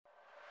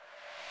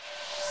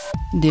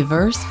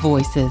Diverse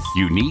voices.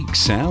 Unique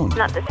sound.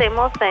 Not the same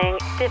old thing.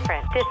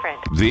 Different.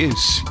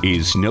 This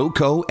is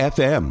NoCo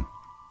FM.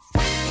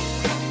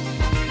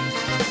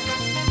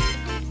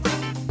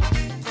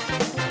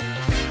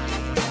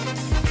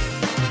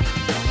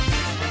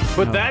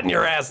 Put that in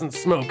your ass and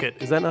smoke it.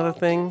 Is that not a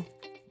thing?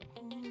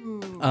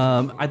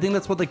 I think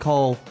that's what they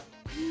call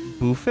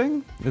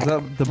boofing. Is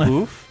that the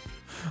boof?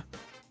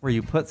 Where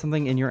you put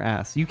something in your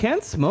ass. You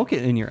can smoke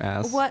it in your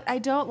ass. What I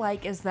don't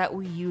like is that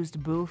we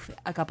used boof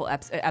a couple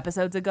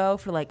episodes ago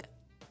for like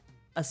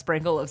a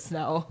sprinkle of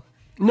snow.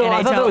 No, And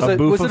I thought that was A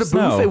boof was it of a boof?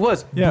 snow. It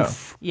was. Yeah.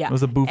 Boof. Yeah, It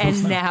was a boof of and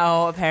snow.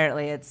 now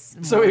apparently it's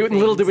So more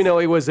little did we things. know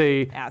it was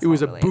a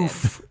Asshole-related.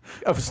 boof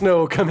of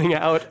snow coming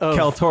out of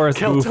Kaltaurus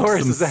boofed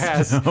Kaltaurus' some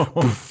ass. snow.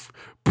 Boof,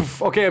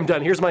 boof. Okay, I'm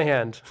done. Here's my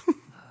hand.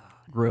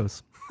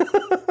 Gross.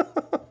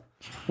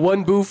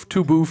 One boof,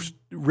 two boofs,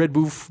 red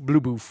boof, blue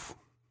boof.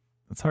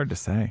 It's hard to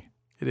say.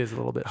 It is a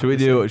little bit.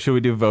 Should we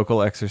do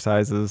vocal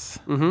exercises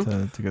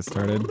to get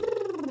started?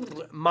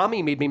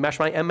 Mommy made me mash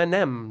my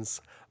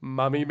M&Ms.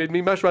 Mommy made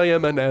me mash my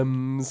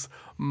M&Ms.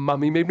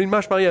 Mommy made me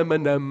mash my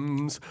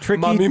M&Ms. Tricky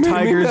Mommy made me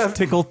tigers mash-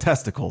 tickle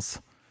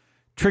testicles.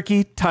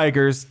 Tricky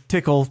tigers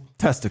tickle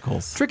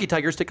testicles. Tricky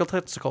tigers tickle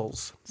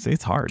testicles. See,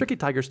 it's hard. Tricky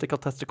tigers tickle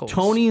testicles.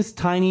 Tony's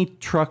tiny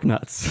truck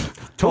nuts.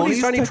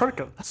 Tony's tiny truck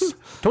nuts.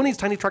 Tony's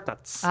tiny truck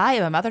nuts. I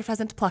am a mother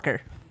pheasant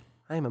plucker.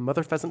 I am a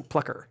mother pheasant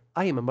plucker.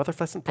 I am a mother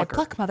pheasant I plucker.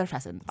 pluck mother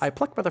pheasants. I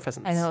pluck mother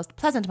pheasants. I'm the most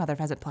pleasant mother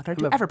pheasant plucker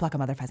to ever pluck a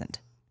mother pheasant.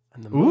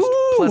 I'm the most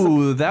Ooh,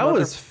 pleasant that mother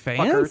was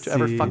fucker to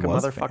ever fancy. fuck a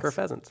Was motherfucker fancy.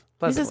 pheasant. This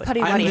is Pleasantly.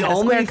 Putty I'm Buddy. the had a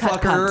only square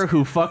cut fucker cunt.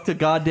 who fucked a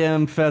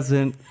goddamn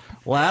pheasant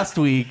last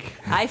week.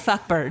 I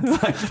fuck birds.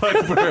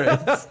 Fuck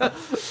birds.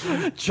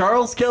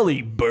 Charles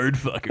Kelly, bird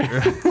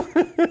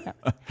fucker.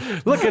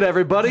 Look at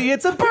everybody.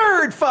 It's a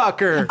bird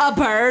fucker. A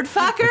bird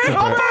fucker?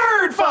 A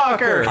bird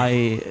fucker.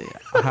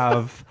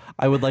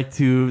 I would like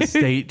to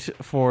state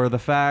for the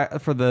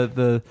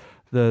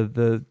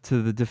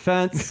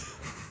defense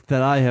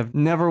that I have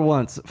never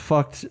once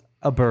fucked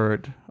a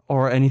bird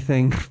or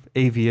anything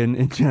avian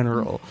in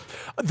general.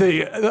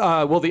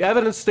 The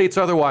evidence states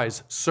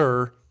otherwise,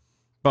 sir.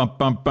 Bum,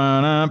 bum,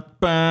 ba,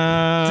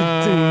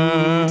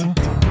 ba.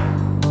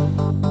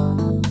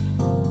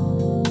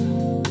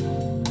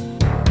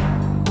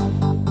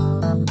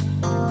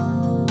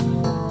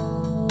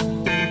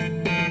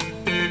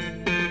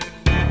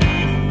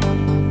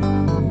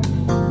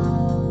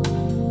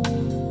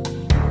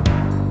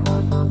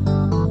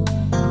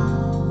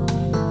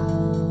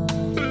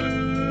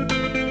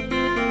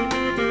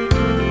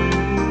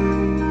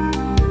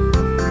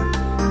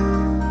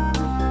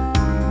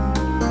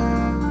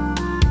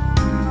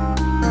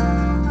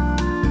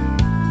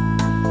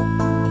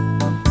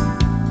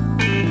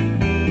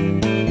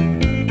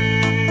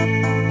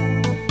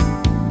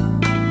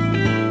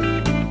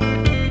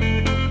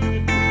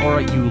 All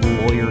right, you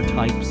lawyer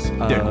types.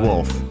 Dick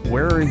Wolf.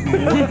 Where are you?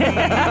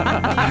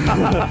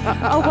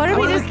 Oh, what did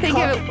we just think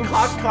of?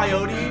 Cock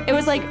Coyote? It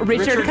was like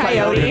Richard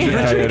Coyote.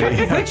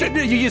 Richard,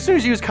 as soon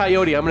as you use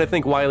Coyote, I'm going to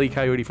think Wile E.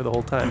 Coyote for the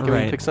whole time. Can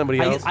we pick somebody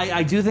else?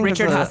 I do think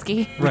Richard that's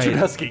Husky. Right. Richard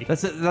Husky.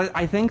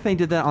 I think they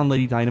did that on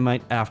Lady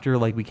Dynamite after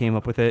like we came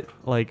up with it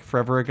like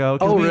forever ago.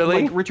 'Cause Oh,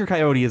 really? Like, Richard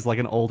Coyote is like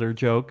an older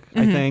joke,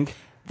 I think.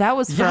 That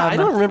was from. Yeah, I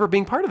don't remember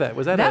being part of that.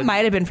 Was that That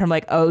might have been from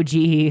like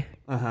OG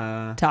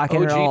Talk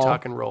and OG Roll.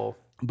 Talk and Roll?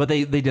 But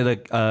they did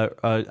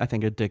I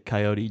think a Dick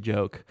Coyote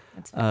joke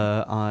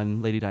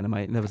on Lady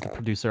Dynamite, and that was the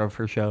producer of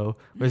her show,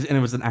 and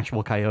it was an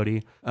actual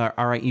coyote.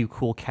 All right, you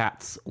cool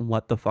cats,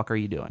 what the fuck are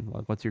you doing?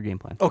 What's your game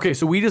plan? Okay,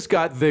 so we just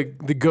got the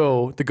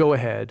go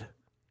ahead.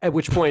 At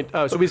which point,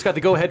 so we just got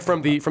the go ahead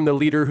from the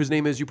leader whose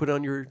name is you put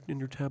on your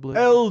tablet.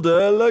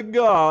 Elder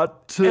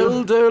Lagat.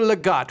 Elder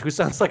Lagat, who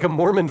sounds like a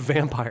Mormon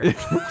vampire.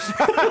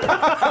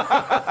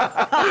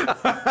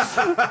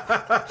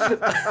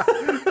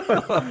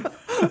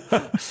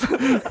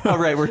 All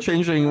right, we're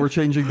changing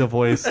the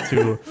voice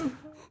to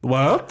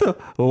what?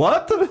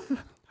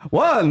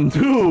 1,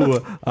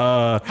 2.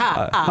 Oh,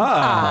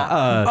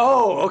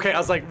 okay. I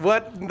was like,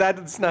 what? That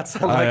does not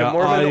sound like a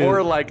Mormon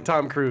or like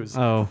Tom Cruise.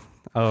 Oh,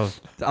 the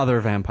other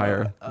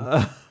vampire.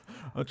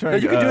 I'll try No,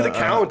 you can do the uh,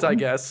 count, I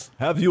guess.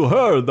 Have you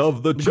heard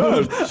of the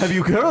church? Have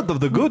you heard of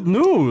the good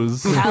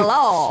news?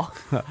 Hello.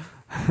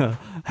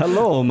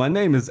 Hello, my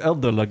name is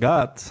Elder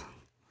Lagat.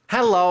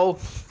 Hello.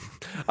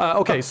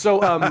 Okay, so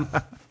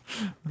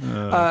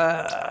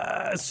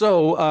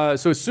so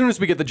as soon as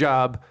we get the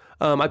job,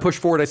 I push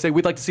forward. I say,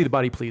 "We'd like to see the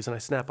body, please," and I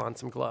snap on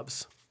some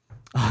gloves.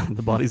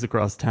 The body's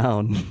across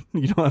town.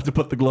 You don't have to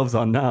put the gloves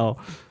on now.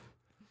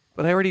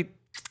 But I already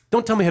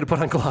don't tell me how to put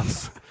on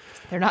gloves.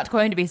 They're not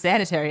going to be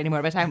sanitary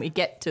anymore by the time we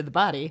get to the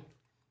body.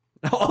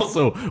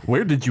 Also,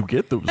 where did you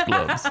get those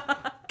gloves?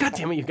 God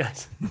damn it, you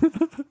guys.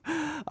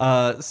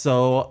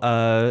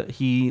 So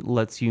he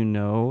lets you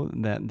know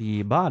that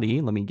the body,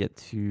 let me get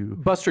to...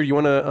 Buster, you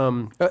want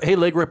to, hey,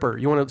 Leg Ripper,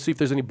 you want to see if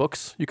there's any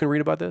books you can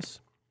read about this?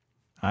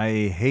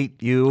 I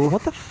hate you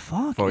What the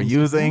fuck? for is-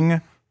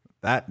 using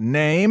that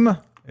name.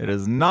 It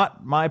is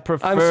not my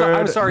preferred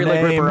I'm sorry,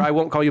 Leg name. Ripper. I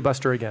won't call you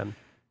Buster again.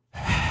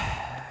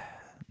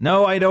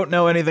 No, I don't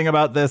know anything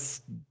about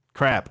this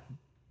crap.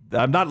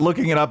 I'm not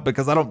looking it up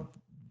because I'm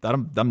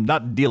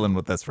not dealing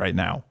with this right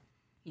now.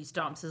 He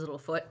stomps his little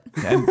foot.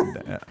 And,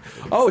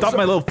 stop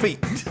my little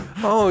feet.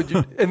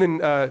 And then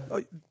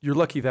you're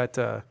lucky that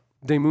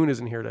Daemoon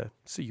isn't here to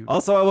see you.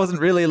 Also, I wasn't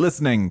really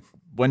listening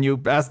when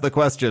you asked the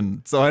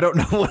question, so I don't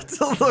know what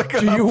to look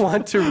up. Do you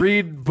want to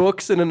read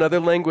books in another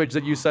language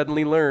that you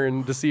suddenly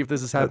learned to see if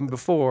this has happened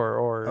before,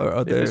 or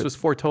if this was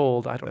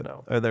foretold? I don't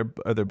know. Are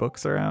there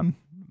books around?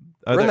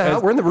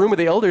 We're in the room with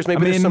the elders.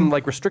 Maybe there's some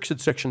like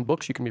restricted section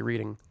books you can be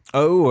reading.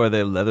 Oh, are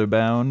they leather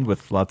bound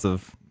with lots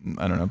of,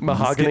 I don't know,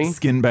 mahogany,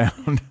 skin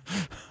bound?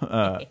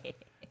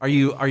 Are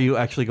you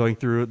actually going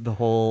through the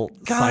whole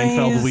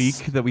Seinfeld week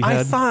that we had?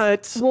 I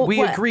thought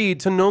we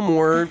agreed to no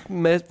more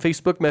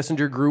Facebook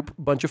Messenger group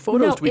bunch of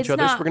photos to each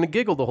other, so we're going to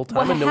giggle the whole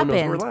time and no one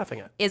knows what we're laughing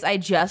at. Is I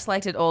just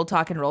liked an old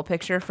talk and roll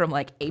picture from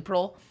like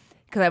April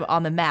because I'm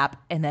on the map,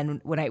 and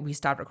then when we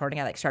stopped recording,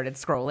 I like started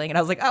scrolling, and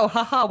I was like, oh,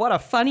 haha, what a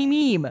funny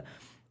meme.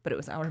 But it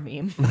was our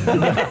meme.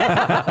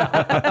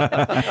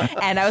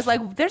 And I was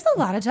like, there's a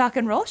lot of talk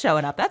and roll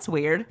showing up. That's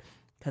weird.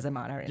 Because I'm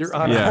on our Instagram. You're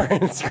on our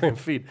Instagram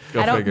feed.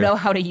 I don't know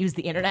how to use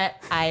the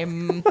internet.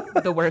 I'm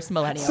the worst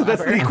millennial so that's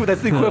ever.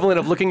 That's the equivalent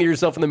of looking at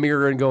yourself in the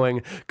mirror and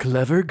going,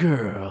 clever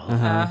girl.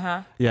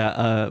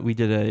 Yeah, we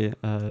did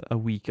a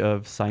week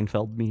of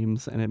Seinfeld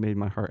memes, and it made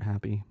my heart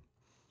happy.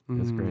 It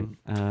was great.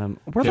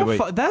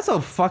 That's a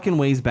fucking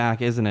ways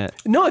back, isn't it?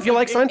 No, if you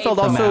like Seinfeld,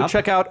 also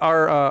check out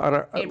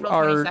our April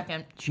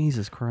 22nd.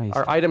 Jesus Christ.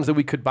 Our items that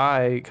we could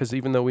buy, because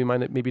even though we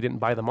maybe didn't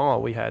buy them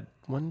all, we had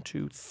 1,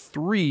 2,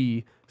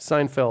 3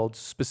 Seinfeld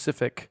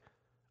specific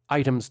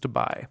items to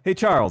buy. Hey,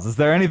 Charles, is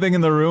there anything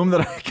in the room that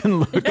I can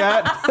look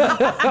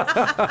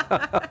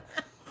at?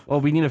 Well,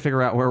 we need to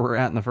figure out where we're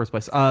at in the first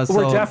place.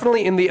 We're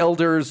definitely in the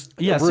elders'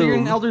 room. So you're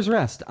in Elder's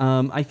Rest.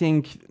 I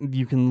think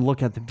you can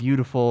look at the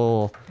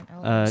beautiful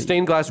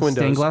stained glass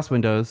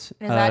windows.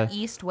 Is that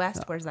east,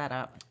 west? Where's that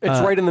up? It's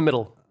right in the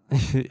middle.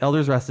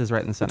 Elder's Rest is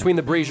right in the center. Between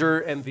the Brazier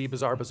and the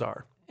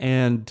Bazaar.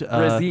 And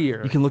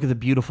you can look at the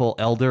beautiful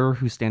elder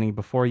who's standing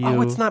before you.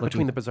 Oh, it's not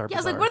between the Bazaar. Yeah, I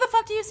was like, where the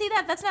fuck do you see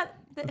that? That's not...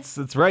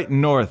 It's right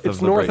north of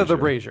the north Brazier. of the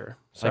Brazier.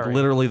 Sorry. Like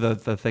literally the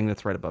thing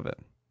that's right above it,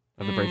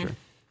 of the Brazier.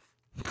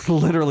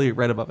 Literally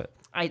right above it.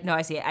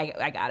 I see it.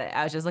 I got it.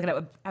 I was just looking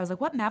at. I was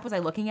like, what map was I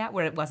looking at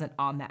where it wasn't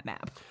on that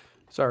map?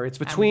 Sorry, it's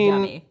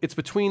between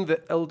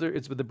the elder.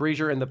 It's with the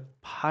Brazier and the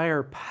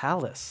Pyre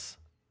Palace.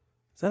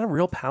 Is that a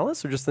real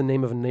palace or just the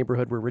name of a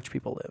neighborhood where rich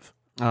people live?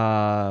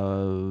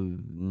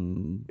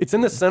 It's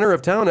in the center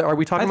of town. Are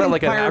we talking about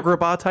like an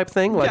Agrabah type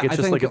thing? Like it's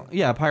just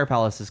like Pyre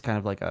Palace is kind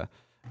of like a.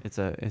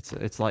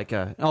 It's like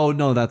a. Oh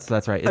no, that's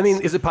right. I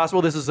mean, is it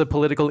possible this is a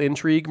political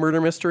intrigue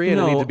murder mystery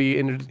and I need to be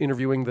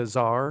interviewing the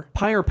czar?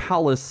 Pyre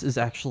Palace is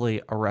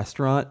actually a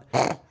restaurant.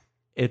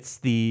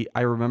 It's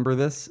I remember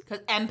this.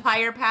 Because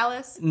Empire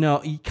Palace?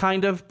 No,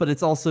 kind of, but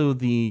it's also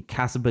the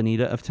Casa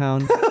Bonita of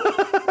town.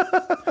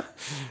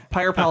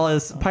 Pyre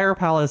Palace.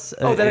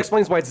 Oh, that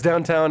explains why it's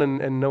downtown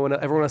and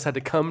everyone else had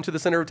to come to the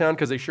center of town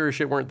because they sure as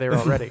shit weren't there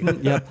already.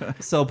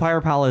 Yep. So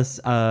Pyre Palace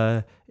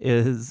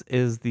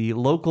is the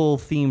local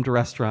themed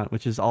restaurant,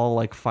 which is all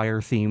like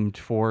fire themed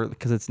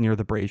because it's near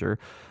the Brazier.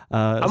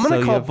 I'm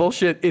gonna call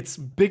bullshit. It's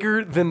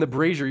bigger than the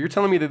Brazier. You're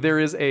telling me that there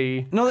is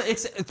a no.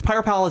 It's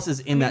Pyre Palace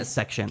is in that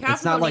section. Casa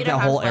it's not like a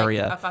Bonita whole has,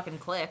 area. A fucking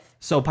cliff.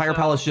 So Pyre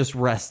Palace just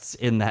rests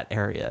in that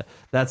area.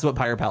 That's what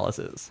Pyre Palace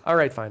is. All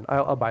right, fine.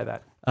 I'll buy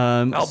that.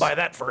 I'll buy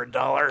that for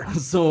 $1.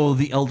 So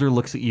the elder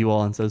looks at you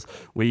all and says,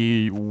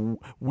 "We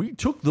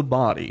took the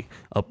body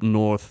up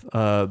north,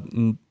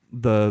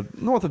 the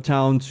north of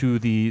town to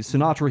the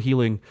Sinatra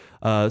Healing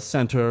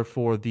Center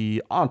for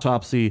the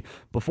autopsy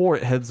before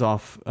it heads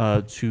off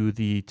to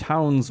the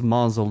town's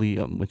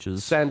mausoleum, which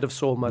is Sand of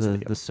Soul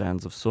Mausoleum. The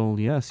Sands of Soul.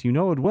 Yes, you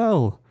know it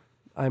well.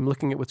 I'm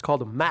looking at what's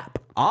called a map.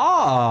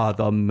 Ah,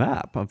 the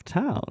map of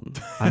town.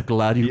 I'm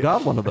glad you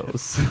got one of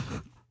those."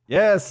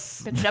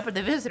 Yes. Picked it up at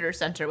the visitor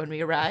center when we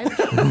arrived.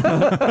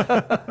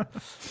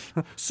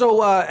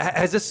 So,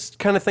 has this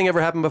kind of thing ever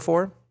happened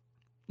before?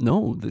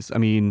 No, this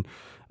town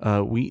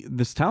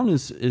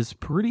is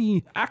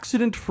pretty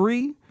accident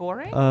free.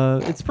 Boring?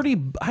 It's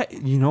pretty.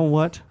 You know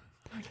what?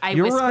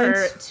 You're whisper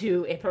right.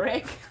 to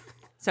Iparic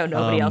so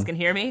nobody else can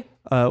hear me.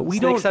 We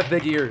Snakes don't have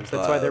big ears.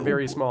 That's why they're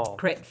very small.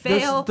 Crit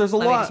fail. There's a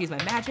Let me lot. just use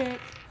my magic.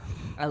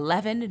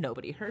 11.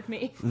 Nobody heard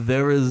me.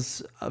 There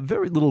is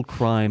very little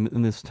crime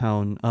in this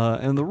town,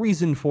 and the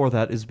reason for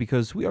that is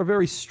because we are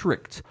very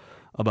strict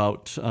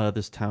about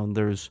this town.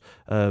 There's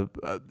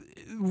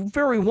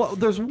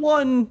there's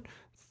one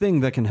thing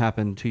that can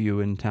happen to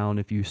you in town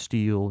if you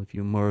steal, if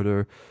you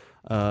murder,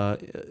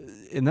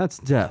 and that's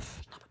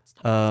death.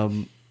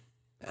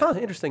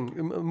 Interesting.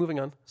 Moving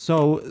on.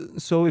 So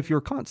if you're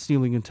caught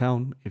stealing in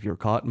town, if you're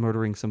caught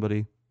murdering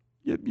somebody,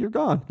 you're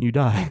gone. You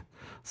die.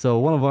 So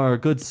one of our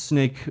good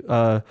snake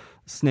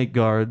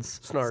guards,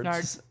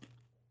 Snards.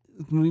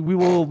 We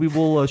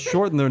will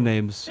shorten their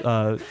names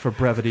for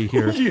brevity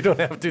here. You don't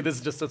have to. This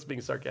is just us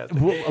being sarcastic.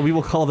 We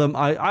will call them.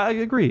 I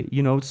agree.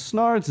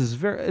 Snards is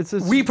very.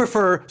 We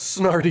prefer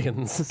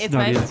Snardians. It's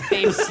my Snardians.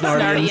 favorite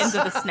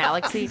Snardians of the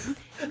Snalaxy.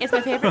 It's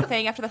my favorite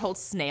thing after the whole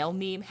snail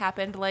meme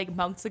happened like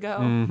months ago.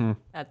 Mm-hmm.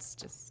 That's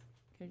just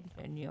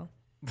continue.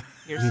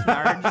 Your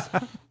Snards.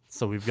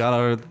 So we've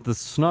got the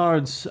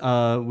Snards.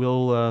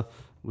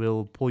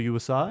 Will pull you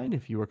aside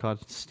if you are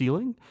caught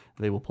stealing.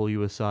 They will pull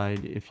you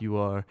aside if you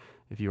are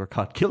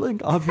caught killing,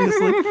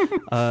 obviously,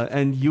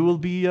 and you will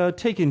be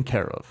taken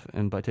care of.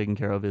 And by taken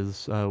care of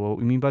is what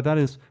we mean by that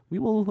is we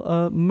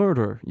will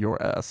murder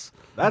your ass.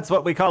 That's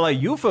what we call a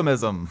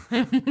euphemism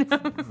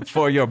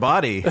for your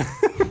body.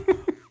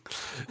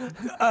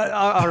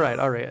 All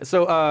right.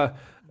 So,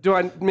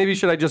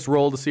 should I just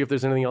roll to see if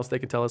there's anything else they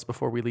can tell us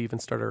before we leave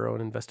and start our own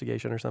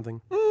investigation or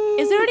something?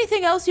 Is there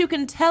anything else you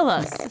can tell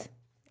us,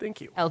 Thank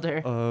you.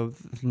 Elder?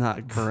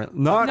 Not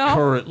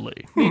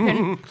currently. We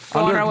can go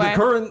on our way.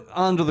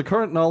 Under the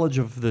current knowledge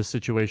of this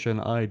situation,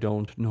 I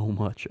don't know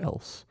much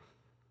else.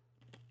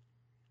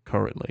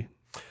 Currently,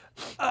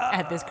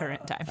 At this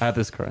current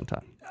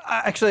time.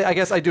 Actually, I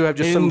guess I do have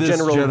just in some this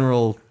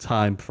general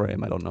time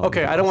frame, I don't know.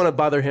 Okay, I don't want to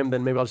bother him.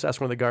 Then maybe I'll just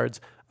ask one of the guards.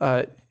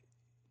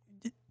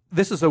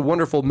 This is a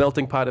wonderful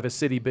melting pot of a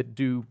city, but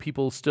do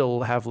people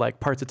still have like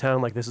parts of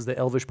town? Like this is the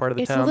Elvish part of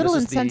the It's town. a little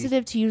this is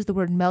insensitive to use the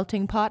word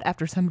melting pot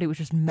after somebody was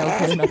just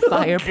melted in a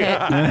fire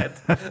pit.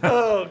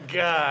 Oh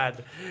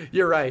God,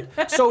 you're right.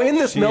 So in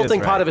this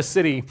melting pot right. of a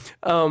city,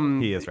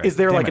 He is right. is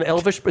there Damn like it. an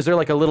Elvish? Is there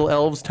like a little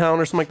elves town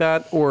or something like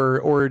that,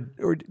 or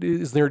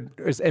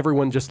does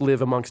everyone just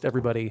live amongst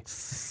everybody?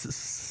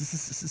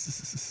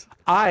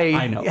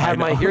 I know, have I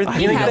my know. hearing I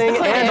know.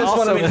 thing, I and just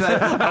also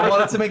I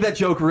wanted to make that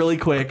joke really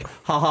quick.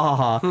 Ha ha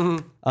ha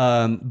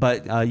ha.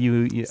 But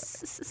you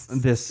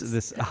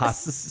this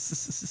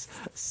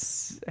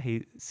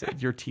hey,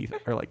 your teeth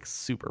are like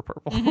super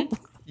purple.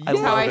 I That's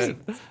how love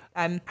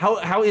it.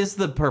 How is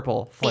the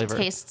purple It flavor?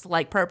 tastes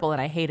like purple, and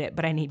I hate it,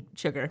 but I need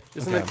sugar.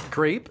 isn't it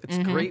grape? It's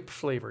grape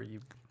flavor. You.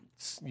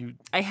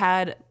 I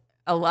had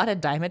a lot of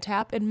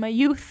Dimetap in my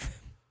youth.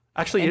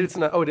 Actually, it's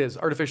not. Oh, it is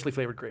artificially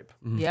flavored grape.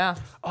 Yeah.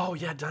 Oh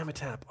yeah,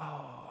 Dimetap.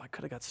 Oh, I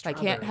could have got I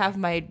strawberry. can't have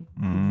my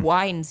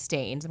wine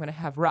stains. I'm going to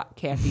have rock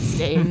candy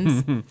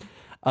stains.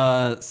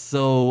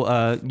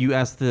 So you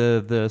asked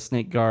the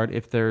snake guard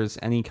if there's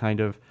any kind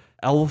of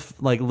elf,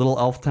 like little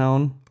elf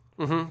town.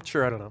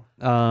 Sure, I don't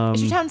know.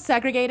 Is your town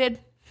segregated?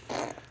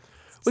 It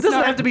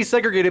doesn't have to be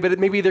segregated, but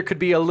maybe there could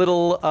be a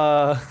little.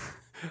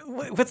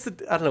 What's the?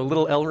 I don't know.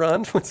 Little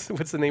Elrond. What's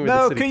the name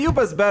No, of the city?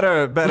 Cayuba's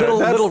better. Little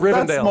That's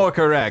Rivendell. more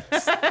correct.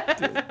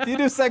 Do you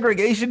do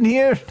segregation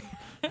here?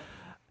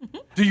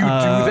 Do you do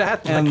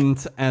that?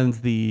 And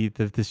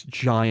this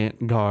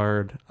giant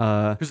guard.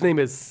 Whose name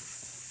is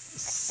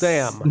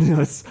Sam?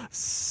 No, it's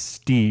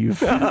Steve.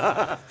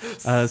 But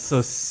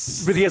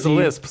he has a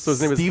lisp, so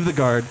his name is Steve the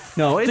guard.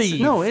 No, it's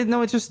Steve.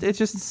 it's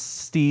just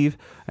Steve.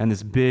 And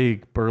this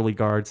big burly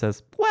guard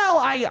says, "Well,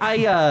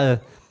 a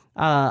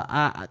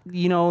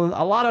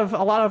lot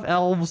of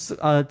elves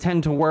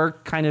tend to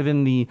work kind of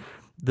in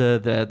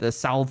the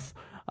south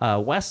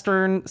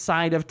western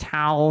side of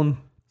town."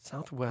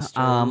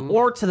 Southwestern.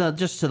 Or to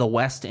the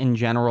west in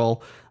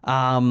general,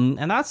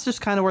 and that's just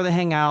kind of where they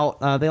hang out.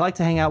 They like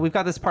to hang out. We've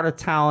got this part of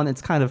town.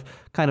 It's kind of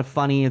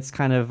funny. It's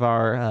kind of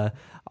our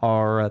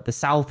the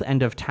south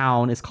end of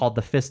town is called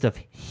the Fist of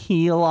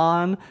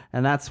Helon,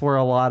 and that's where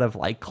a lot of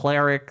like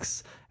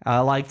clerics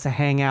like to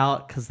hang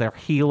out because they're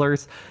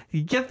healers.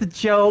 You get the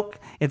joke.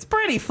 It's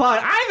pretty fun.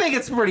 I think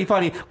it's pretty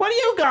funny. What do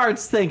you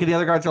guards think? And the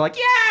other guards are like,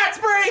 yeah, it's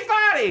pretty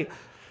funny.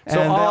 So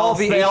And all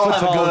the 8 foot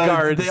tall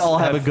guards they all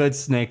have a good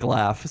snake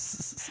laugh. A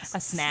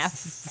snap.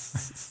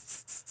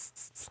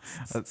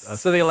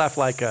 So they laugh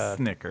like a.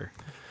 Snicker.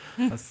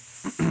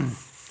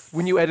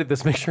 When you edit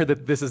this, make sure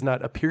that this is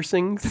not a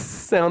piercing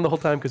sound the whole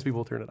time because people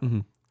will turn it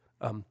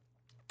on.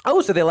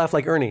 So they laugh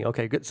like Ernie.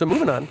 Okay, good. So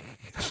moving on.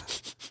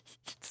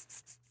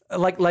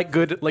 Like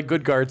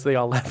good guards, they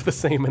all laugh the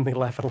same and they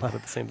laugh at a lot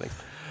of the same things.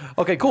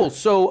 Okay, cool.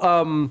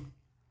 So,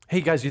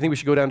 hey guys, do you think we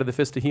should go down to the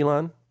Fist of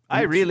Helon?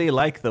 I really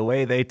like the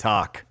way they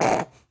talk.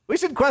 We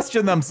should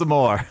question them some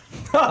more.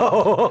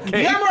 Oh,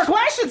 okay. You got more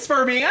questions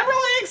for me? I'm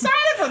really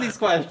excited for these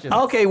questions.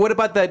 Okay, what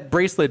about that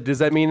bracelet? Does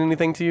that mean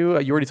anything to you?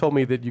 You already told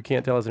me that you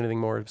can't tell us anything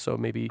more, so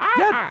maybe.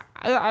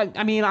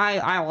 I mean,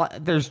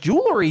 there's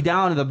jewelry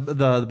down in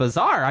the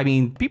bazaar. I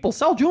mean, people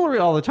sell jewelry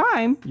all the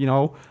time. You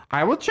know,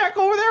 I will check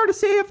over there to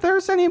see if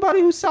there's anybody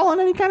who's selling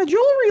any kind of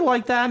jewelry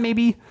like that.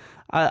 Maybe,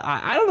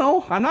 I don't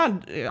know.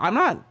 I'm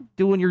not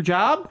doing your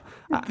job.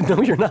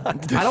 No, you're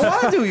not. I don't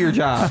want to do your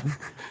job.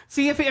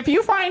 See, if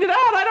you find it out,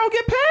 I don't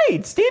get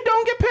paid. Steve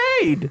don't get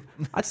paid.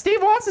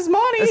 Steve wants his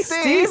money.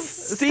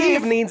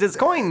 Steve needs his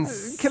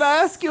coins. Can I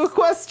ask you a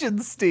question,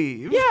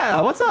 Steve?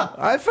 Yeah, what's up?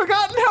 I've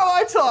forgotten how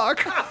I talk.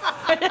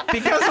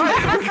 Because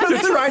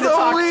You're trying to so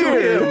talk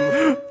weird.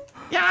 to him.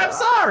 yeah, I'm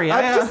sorry.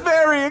 I'm just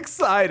very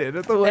excited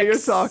at the way you're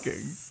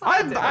talking.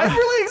 I'm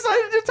really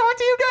excited to talk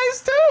to you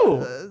guys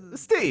too.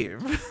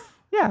 Steve,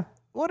 Yeah.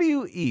 What do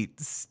you eat,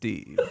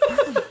 Steve?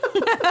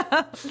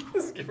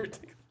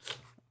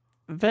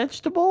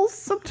 Vegetables?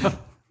 Sometimes.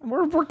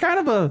 We're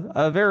kind of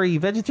a very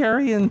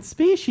vegetarian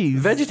species.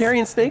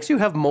 Vegetarian snakes? You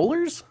have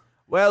molars?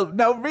 Well,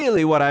 no,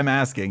 really what I'm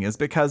asking is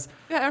because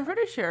Yeah, I'm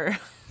pretty sure.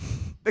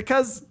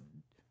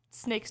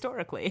 Snake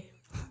historically.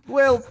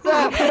 Well, you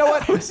know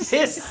what?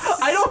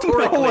 I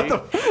don't know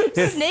what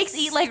the. Snakes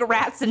eat like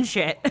rats and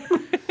shit.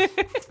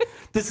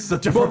 This is a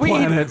different we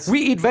planet. we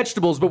eat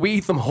vegetables, but we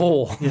eat them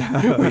whole.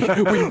 Yeah.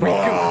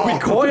 we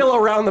coil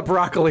around the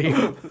broccoli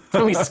and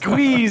we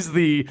squeeze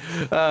the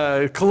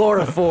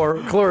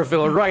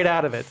chlorophyll right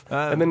out of it,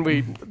 and then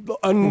we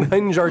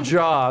unhinge our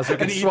jaws so we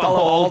can eat the swallow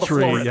whole all the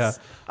tree, florets. yeah.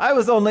 I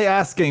was only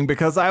asking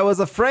because I was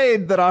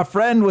afraid that our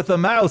friend with the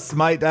mouse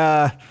might.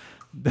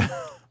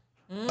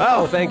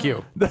 Oh, thank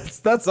you.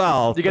 That's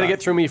all. You got to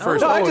get through me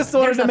first. No, I just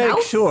wanted there's to a make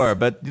mouse? sure,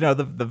 but you know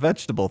the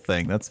vegetable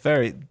thing. That's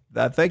very.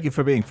 Thank you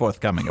for being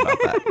forthcoming about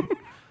that.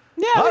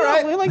 Yeah, All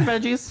right. we like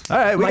veggies. All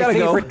right, we My gotta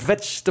favorite go.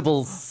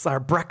 vegetables are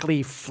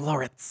broccoli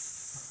florets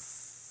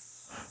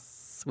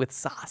with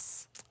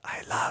sauce.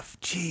 I love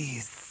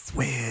cheese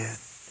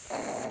whiz.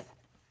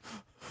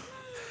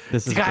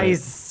 This is You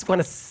guys want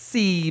to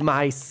see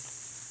my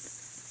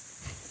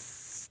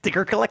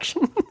sticker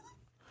collection? great.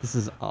 This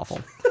is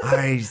awful.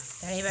 I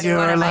Anybody sure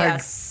wanna buy like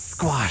a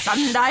squash.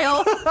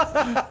 Sundial.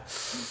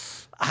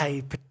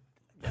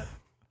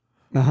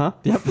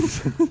 Yep.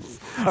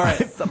 All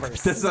right, summer.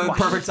 This is a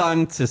perfect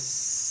time to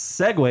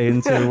segue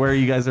into where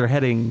you guys are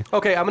heading.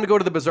 Okay, I'm gonna go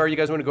to the bazaar. You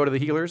guys want to go to the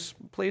healer's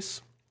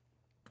place?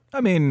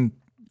 I mean,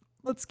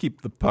 let's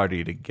keep the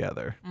party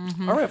together.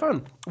 All right,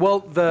 fine. Well,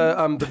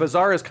 the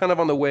bazaar is kind of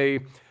on the way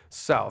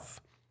south.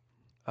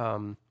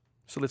 So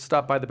let's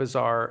stop by the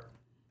bazaar,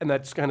 and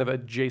that's kind of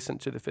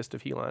adjacent to the Fist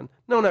of Helon.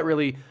 No, not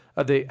really.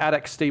 The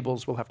Adex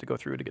stables we'll have to go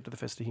through to get to the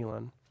Fist of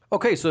Helon.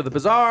 Okay, so the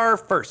bazaar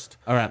first.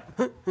 All right.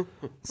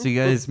 So you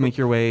guys make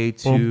your way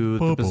to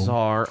the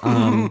bazaar.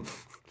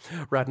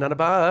 Riding on a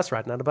bus,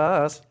 riding on a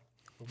bus.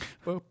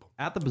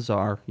 At the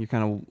bazaar, you're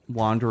kind of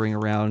wandering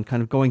around,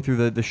 kind of going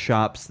through the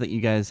shops that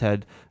you guys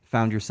had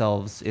found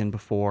yourselves in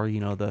before. You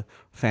know, the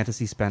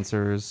Fantasy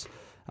Spencers,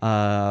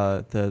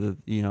 the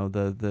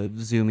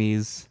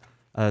Zoomies,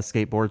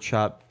 skateboard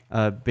shop.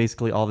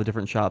 Basically all the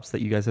different shops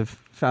that you guys have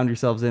found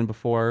yourselves in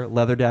before.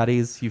 Leather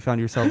Daddies, you found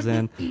yourselves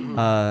in.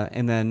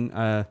 And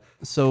then,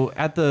 so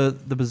at the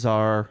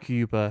bazaar,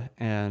 Kyupa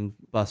and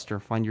Buster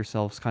find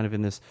yourselves kind of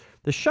in this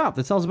shop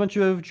that sells a bunch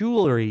of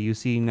jewelry. You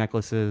see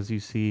necklaces,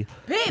 you see...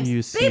 Babes, do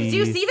you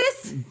see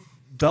this?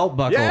 Belt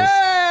buckles.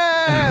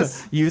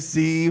 Yes. You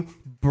see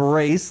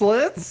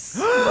bracelets.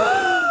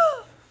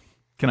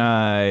 Can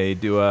I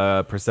do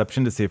a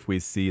perception to see if we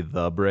see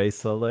the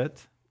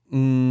bracelet?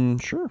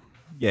 Sure.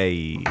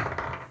 Yay.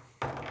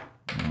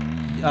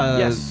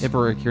 Yes.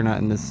 Iperic, you're not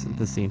in this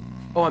scene.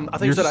 Oh, I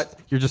thought you said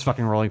You're just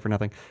fucking rolling for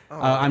nothing.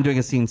 I'm doing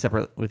a scene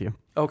separate with you.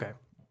 Okay.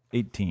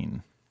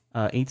 18.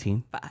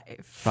 18.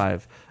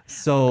 5.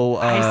 So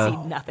I see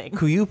nothing.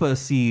 Kyupa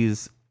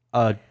sees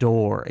a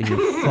door, and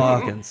you're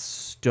fucking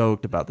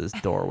stoked about this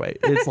doorway.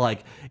 It's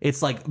like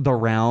the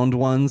round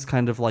ones,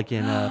 kind of like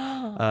in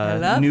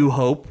New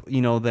Hope.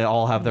 You know, they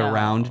all have their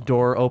round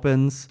door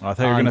opens. Oh, I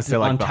thought you were gonna say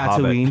like on the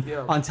Tatooine.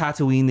 Hobbit. On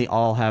Tatooine, they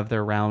all have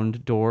their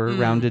rounded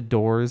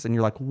doors, and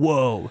you're like,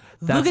 whoa,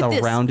 that's Look at a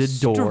this rounded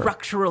door.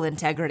 structural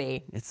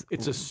integrity.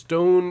 It's a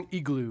stone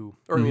igloo,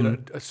 or I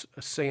mean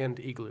a sand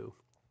igloo.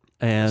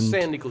 And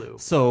Sand igloo.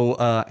 So,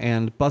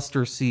 and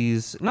Buster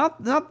sees not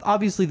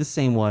obviously the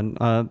same one.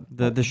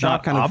 The shop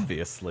Not kind of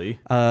obviously.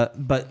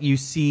 but you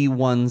see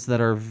ones that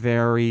are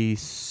very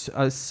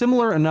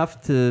similar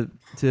enough to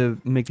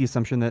make the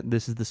assumption that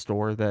this is the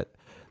store that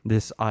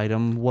this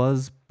item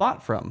was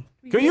bought from.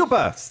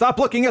 Kyupa, stop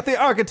looking at the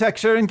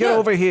architecture and get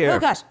over here. Oh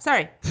gosh,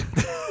 sorry.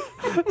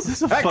 This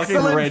is a fucking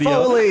Excellent radio.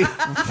 Foley.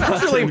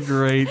 Fucking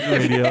great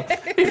radio.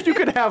 If you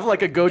could have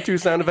like a go-to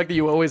sound effect that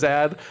you always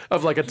add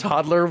of like a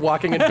toddler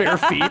walking in bare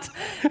feet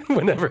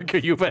whenever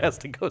Kyupa has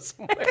to go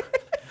somewhere.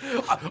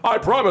 I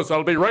promise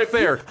I'll be right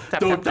there. Tap,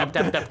 tap, tap,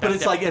 tap, tap, But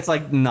it's tap.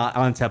 like not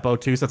on tempo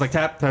too, so it's like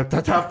tap tap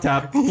tap tap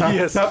tap tap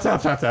Yes. tap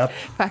tap tap tap.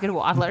 Fucking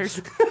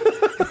waddlers.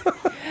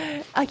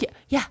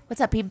 Yeah,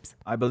 what's up, peeps?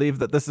 I believe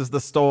that this is the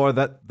store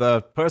that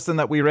the person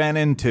that we ran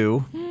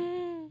into,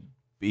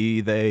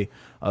 be they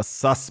a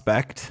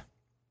suspect.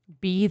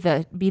 Be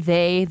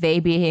they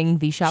being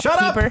the Shut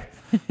shopkeeper.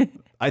 up!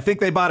 I think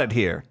they bought it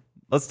here.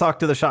 Let's talk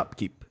to the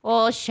shopkeep.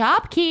 Oh,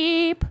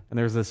 shopkeep. And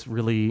there's this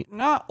really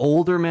not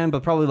older man,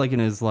 but probably like in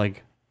his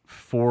like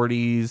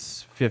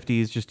 40s,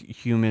 50s, just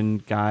human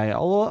guy,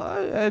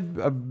 a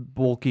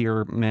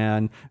bulkier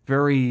man,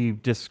 very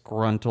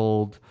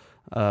disgruntled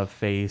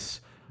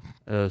face,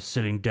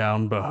 sitting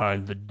down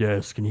behind the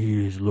desk, and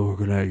he's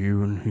looking at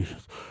you, and he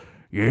says,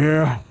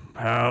 "Yeah,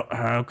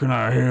 how can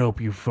I help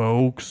you,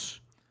 folks?"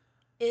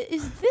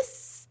 Is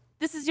this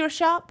is your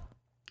shop?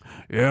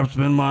 Yeah, it's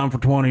been mine for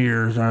 20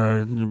 years.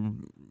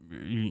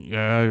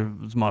 Yeah, it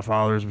was my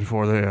father's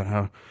before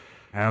that.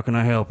 How can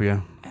I help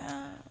you?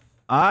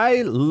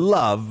 I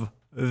love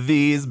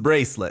these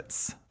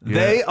bracelets.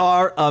 They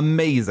are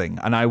amazing,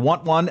 and I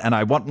want one, and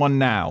I want one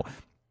now.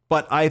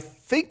 But I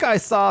think I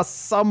saw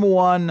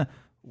someone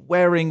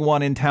wearing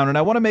one in town, and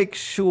I want to make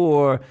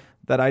sure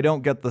that I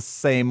don't get the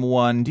same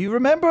one. Do you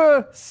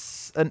remember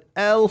an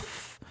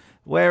elf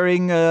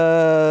wearing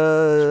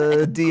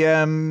a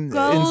DM insert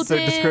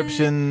Golden.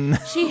 description?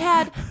 She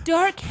had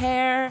dark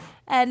hair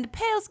and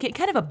pale skin,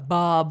 kind of a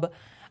bob.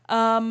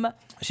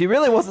 She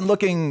really wasn't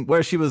looking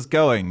where she was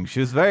going. She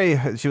was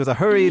a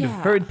hurried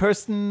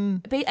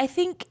person. But I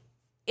think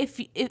if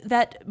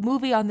that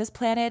movie on this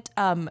planet,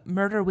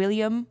 Murder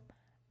William,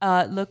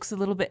 looks a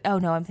little bit. Oh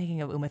no, I'm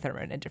thinking of Uma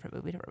Thurman in a different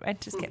movie. Never mind.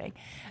 Just kidding.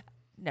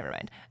 Never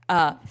mind.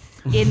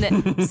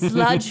 In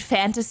sludge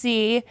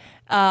fantasy,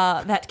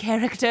 that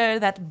character,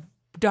 that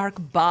dark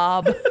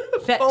Bob,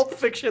 that Pulp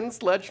Fiction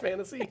sludge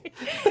fantasy.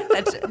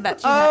 that she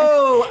had.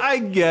 Oh, I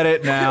get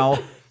it now.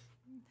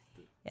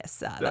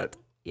 Yes, yeah.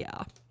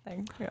 Yeah.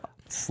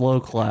 Slow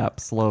clap.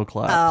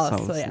 Oh, So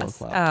so yes.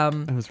 slow clap.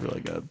 It was really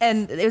good.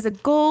 And it was a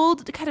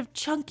gold, kind of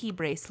chunky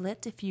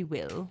bracelet, if you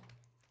will.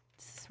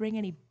 Does this ring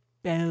any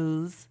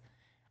bells?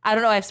 I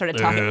don't know. I've started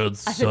talking.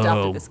 I've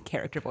adopted this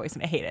character voice,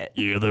 and I hate it.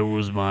 Yeah, that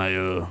was my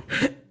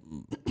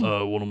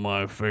one of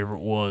my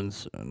favorite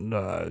ones, and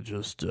I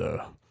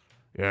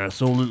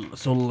sold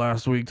it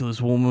last week to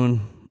this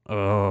woman.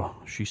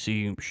 She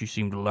seemed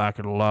to like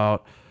it a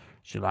lot.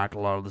 She liked a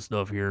lot of the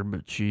stuff here,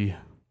 but she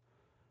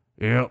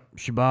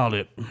bought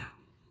it.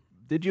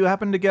 Did you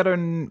happen to get her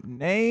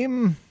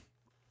name?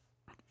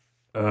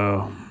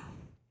 Let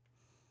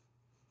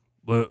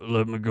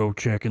me go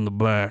check in the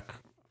back.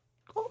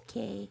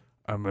 Okay.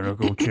 I'm gonna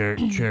go check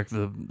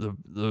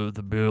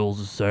the bills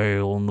of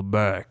sale in the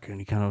back. And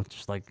he kind of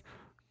just like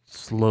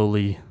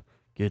slowly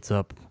gets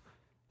up,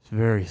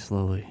 very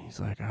slowly. He's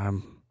like,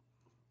 I'm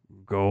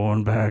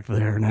Going back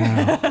there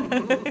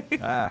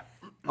now.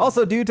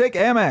 Also, do you take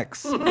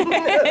Amex?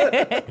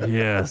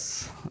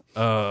 Yes.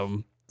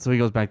 so he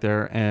goes back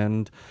there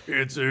and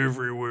It's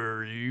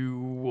everywhere you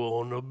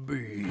wanna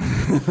be.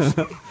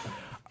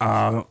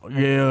 Yeah,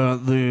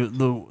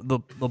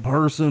 the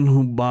person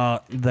who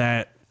bought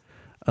that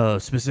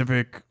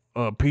specific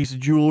piece of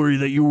jewelry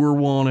that you were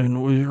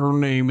wanting, her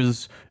name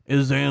is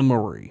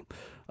Emery.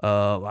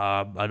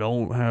 I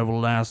don't have a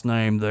last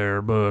name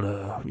there,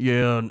 but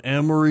yeah, and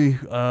Emery.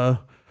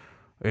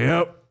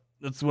 Yep,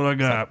 that's what I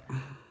got.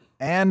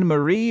 Anne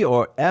Marie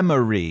or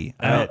Emery?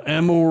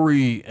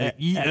 Emory,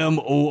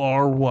 Emory.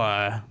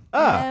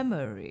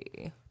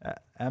 Memory.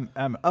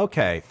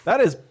 Okay,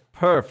 that is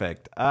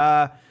perfect.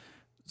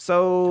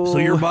 So So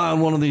you're buying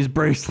one of these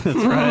bracelets,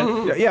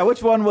 right? yeah,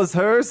 which one was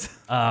hers?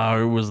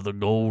 It was the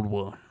gold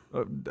one.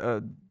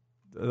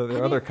 Are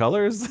there other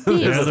colors?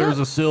 Yeah, there's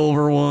a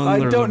silver one. I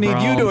there's don't a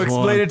need you to bronze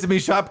explain one. it to me,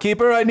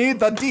 shopkeeper. I need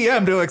the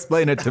DM to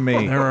explain it to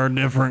me. There are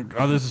different.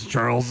 Oh, this is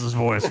Charles's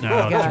voice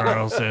now.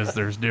 Charles says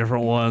there's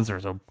different ones.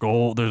 There's a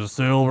gold. There's a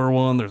silver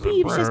one. There's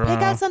Beebs, a. just pick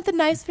out something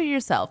nice for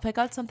yourself. Pick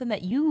out something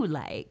that you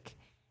like.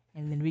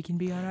 And then we can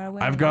be on our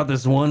way. I've got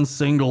this one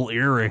single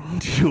earring.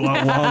 Do you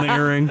want one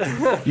earring?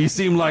 You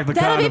seem like the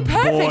That'll kind be of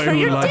boy perfect for who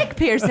your like. dick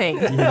piercing.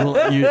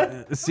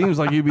 It seems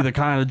like you'd be the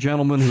kind of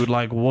gentleman who'd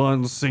like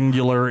one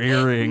singular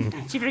earring.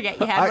 Did you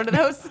forget you had one of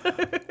those?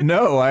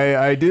 No,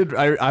 I did.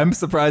 I'm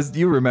surprised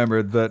you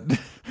remembered that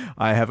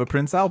I have a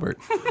Prince Albert.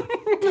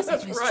 Because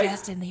it was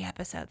just in the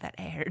episode that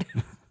aired.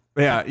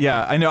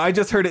 Yeah, I know. I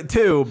just heard it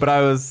too, but I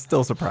was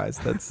still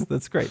surprised. That's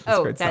great. That's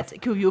great that's stuff.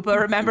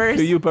 Kuyupa remembers.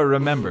 Kuyupa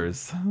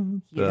remembers.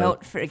 You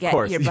don't forget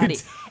course. your buddy.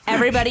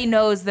 Everybody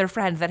knows their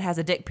friend that has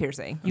a dick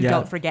piercing. You Yeah.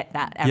 don't forget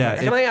that ever. Yeah,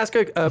 Can I ask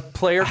a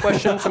player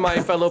question to my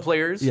fellow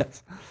players?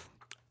 yes.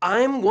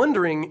 I'm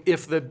wondering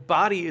if the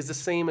body is the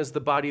same as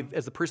the body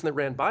as the person that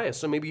ran by us.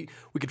 So maybe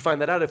we could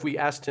find that out if we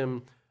asked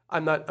him.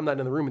 I'm not in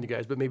the room with you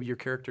guys, but maybe your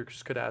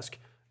characters could ask.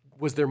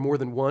 Was there more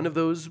than one of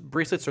those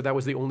bracelets, or that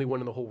was the only one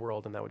in the whole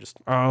world, and that would just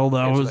Oh,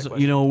 that answer was, that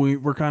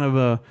question? we're kind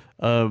of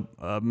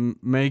a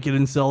make it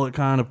and sell it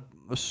kind of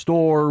a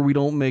store. We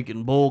don't make it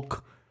in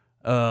bulk.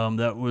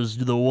 That was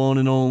the one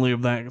and only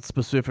of that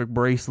specific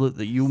bracelet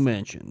that you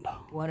mentioned.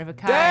 One of a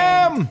kind.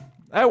 Damn!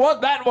 I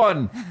want that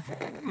one.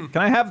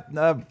 Can I have?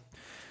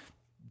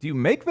 Do you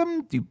make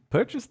them? Do you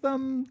purchase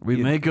them? We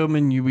make them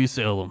and we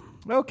sell them.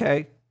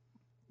 Okay.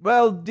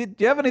 Well, do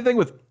you have anything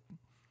with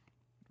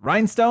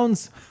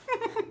rhinestones?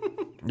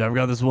 I've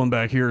got this one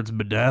back here. It's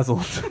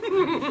bedazzled.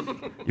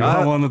 You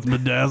want one that's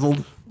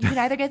bedazzled? You can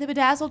either get the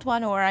bedazzled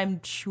one, or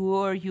I'm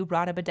sure you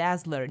brought a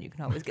bedazzler, and you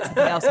can always get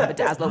something else and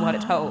bedazzle one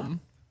at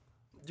home.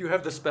 Do you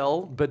have the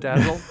spell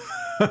bedazzle?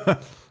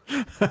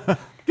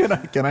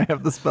 Can I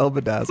have the spell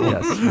bedazzle?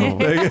 Yes.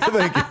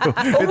 Thank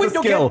you. It's a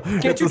skill.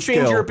 Can't It's you a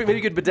change skill. maybe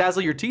you could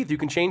bedazzle your teeth? You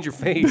can change your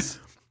face.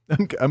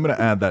 I'm gonna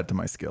add that to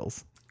my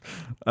skills.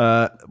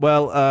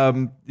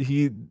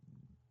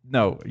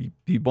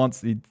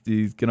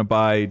 He's gonna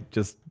buy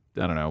just,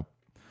 I don't know.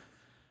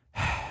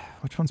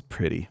 Which one's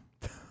pretty?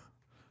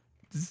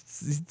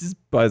 just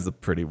buys a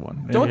pretty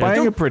one. Are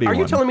Buying a pretty Are one.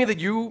 you telling me that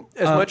you,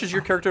 as much as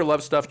your character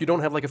loves stuff, you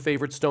don't have like a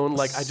favorite stone?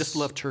 Like, I just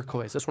love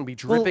turquoise. This one be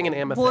dripping in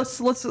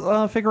amethyst. Well, let's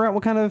figure out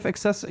what kind of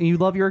you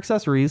love your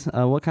accessories.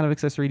 What kind of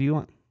accessory do you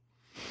want?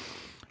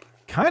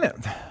 Kind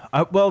of.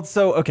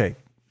 Okay.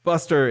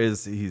 Buster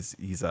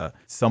he's a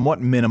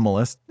somewhat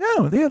minimalist.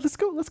 No, yeah,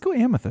 let's go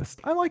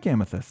amethyst. I like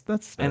amethyst.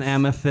 That's An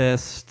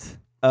amethyst.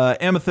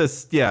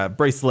 amethyst, yeah,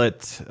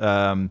 bracelet.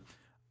 And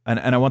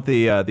I want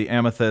the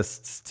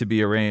amethysts to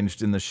be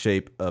arranged in the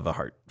shape of a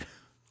heart.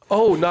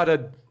 Oh, not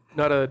a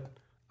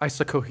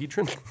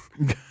isocohedron.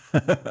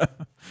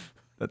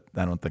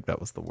 I don't think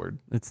that was the word.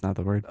 It's not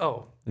the word.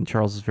 Oh, And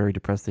Charles is very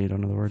depressed that you don't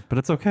know the word, but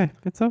it's okay.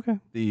 It's okay.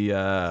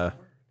 The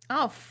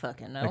Oh,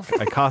 fucking no.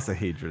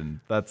 icosahedron.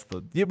 That's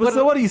the. Yeah, but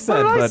so what do you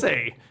say? what did I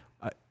say?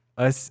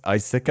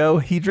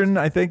 Icosacohedron,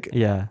 I think.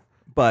 Yeah.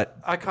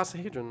 But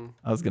Icosahedron.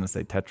 I was gonna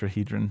say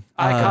tetrahedron.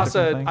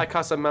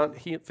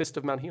 Icosa Fist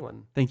of Mount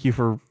Helon. Thank you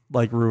for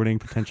ruining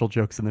potential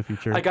jokes in the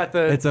future. I got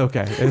the. It's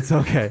okay. It's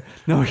okay.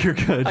 No, you're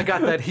good. I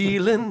got that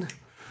healing.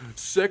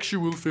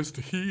 Sexual fist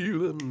of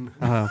healing.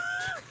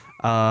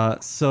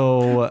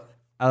 So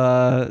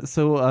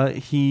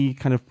he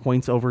kind of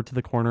points over to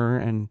the corner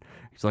and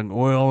He's like,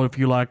 well, if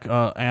you like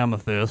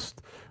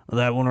amethyst,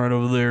 that one right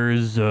over there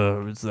is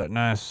it's that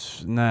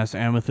nice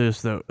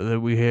amethyst that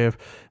we have.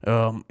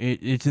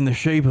 It's in the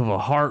shape of a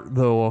heart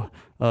though.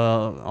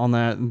 On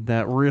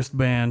that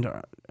wristband.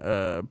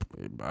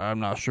 I'm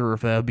not sure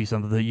if that'd be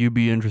something that you'd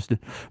be interested.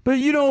 But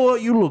you know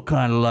what? You look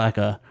kind of like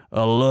a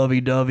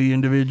lovey-dovey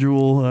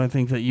individual. I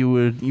think that you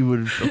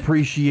would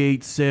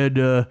appreciate said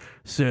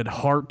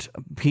heart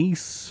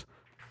piece.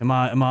 Am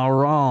I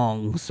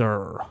wrong,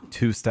 sir?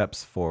 2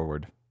 steps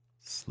forward,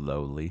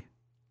 slowly.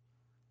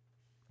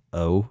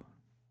 Oh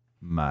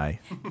my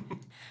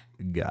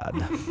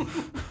God.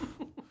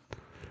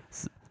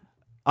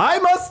 I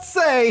must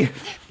say,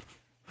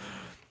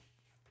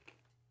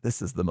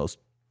 this is the most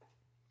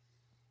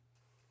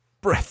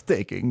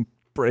breathtaking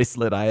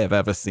bracelet I have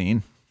ever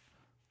seen.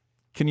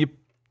 Can you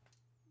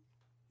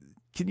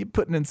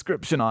put an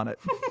inscription on it?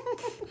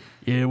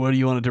 Yeah, what do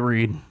you want it to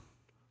read?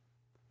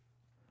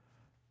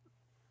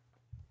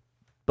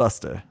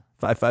 Buster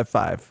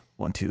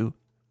 555-1272.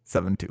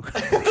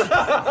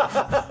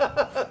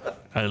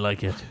 I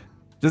like it.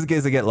 Just in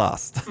case I get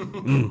lost.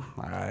 I'm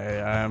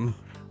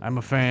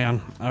a fan.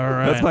 All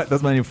right.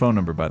 That's my new phone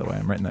number, by the way.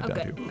 I'm writing that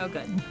down Good. too. Oh,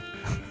 good.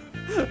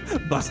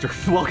 Buster.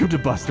 Welcome to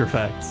Buster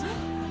Facts.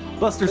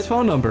 Buster's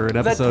phone number in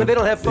episode. But they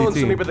don't have phones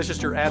 18. for me, but that's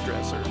just your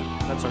address, or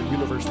that's our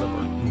universe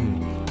number.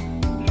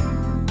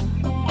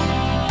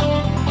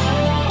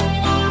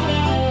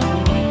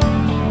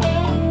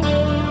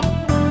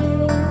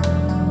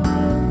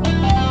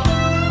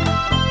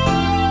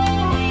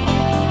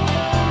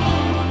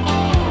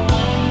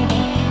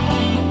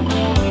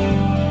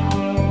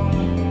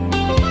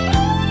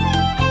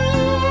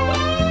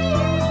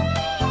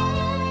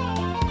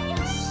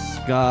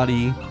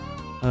 Scotty,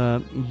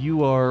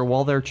 you are,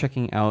 while they're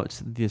checking out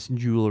this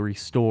jewelry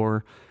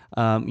store,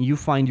 you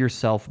find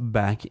yourself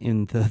back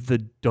in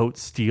the Dote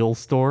Steel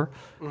store,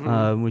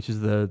 which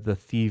is the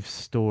thieves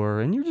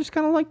store, and you're just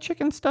kind of like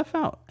checking stuff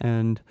out,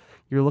 and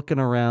you're looking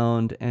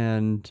around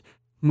and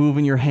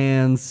moving your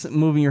hands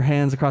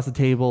across the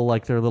table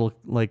like they're little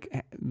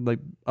like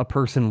a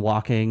person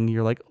walking.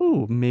 You're like,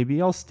 oh, maybe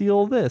I'll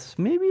steal this,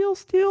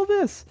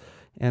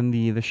 and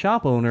the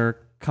shop owner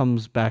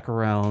comes back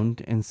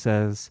around and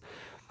says,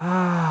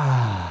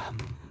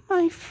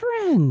 my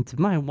friend,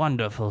 my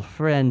wonderful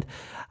friend.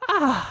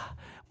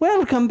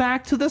 Welcome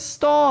back to the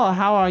store.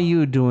 How are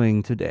you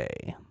doing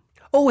today?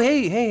 Oh,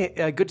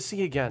 hey, good to see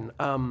you again.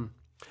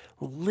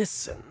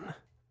 Listen.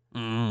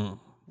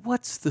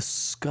 What's the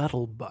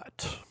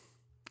scuttlebutt?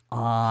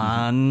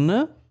 On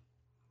The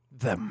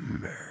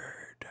murder.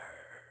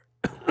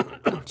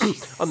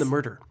 On the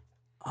murder.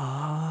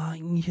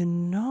 I've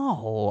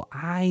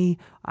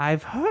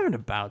heard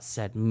about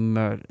said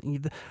murder.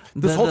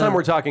 This whole time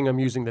we're talking, I'm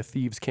using the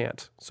thieves'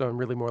 cant. So I'm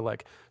really more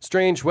like,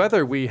 strange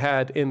weather we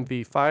had in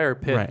the fire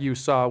pit Right. you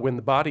saw when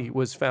the body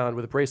was found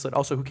with a bracelet.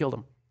 Also, who killed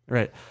him?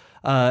 Right.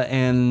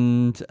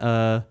 And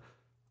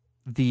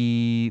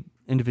the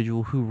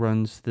individual who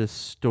runs this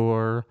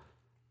store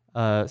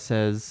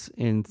says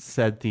in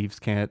said thieves'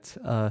 cant,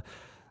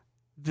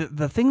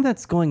 the thing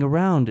that's going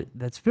around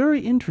that's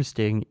very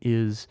interesting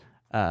is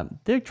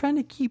they're trying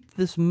to keep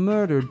this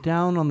murder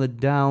down on the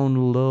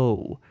down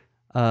low.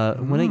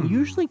 When it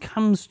usually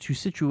comes to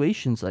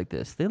situations like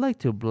this, they like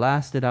to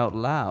blast it out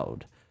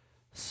loud.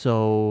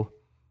 So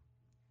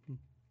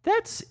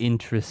that's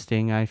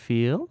interesting, I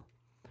feel.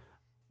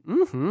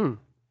 Mm-hmm.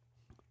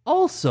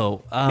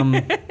 Also,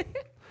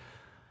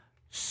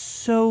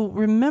 so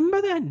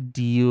remember that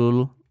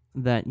deal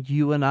that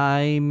you and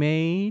I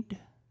made?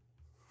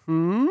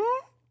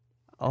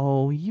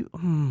 Oh, you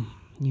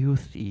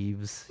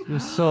thieves! You're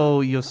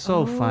so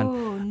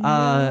fun.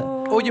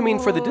 Oh, you mean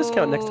for the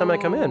discount next time I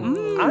come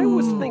in? I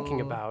was thinking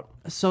about.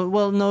 So,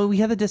 well, no, we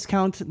had the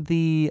discount.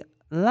 The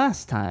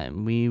last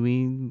time.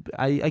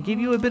 I gave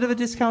you a bit of a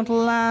discount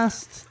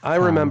last. I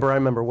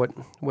remember.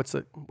 What's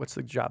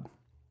the job?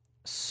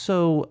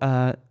 So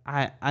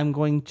I'm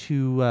going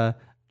to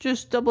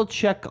just double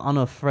check on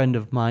a friend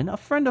of mine. A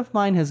friend of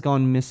mine has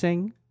gone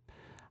missing.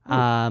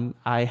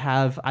 I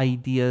have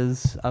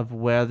ideas of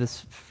where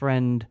this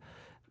friend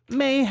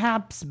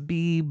mayhaps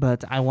be,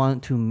 but I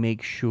want to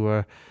make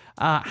sure.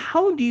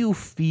 How do you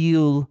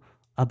feel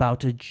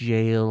about a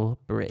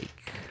jailbreak?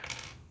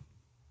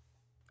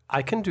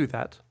 I can do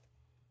that.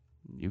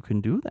 You can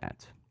do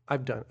that.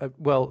 I've done.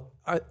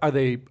 Are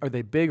they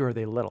big or are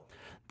they little?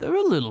 They're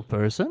a little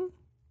person.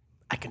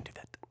 I can do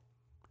that.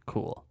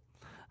 Cool.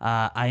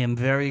 I am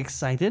very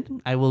excited.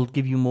 I will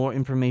give you more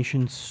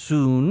information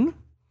soon.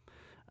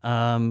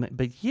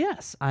 But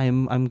yes,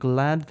 I'm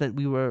glad that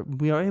we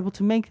are able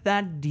to make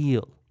that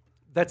deal.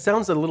 That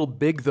sounds a little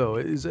big, though.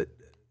 Is it?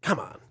 Come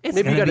on. It's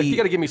Maybe gonna you be-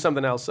 got to give me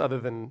something else other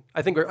than.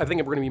 I think we're going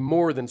to be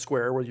more than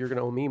square. Where you're going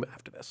to owe me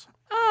after this.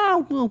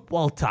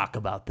 We'll talk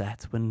about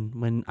that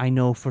when I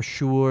know for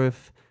sure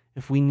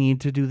if we need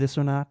to do this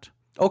or not.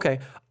 Okay.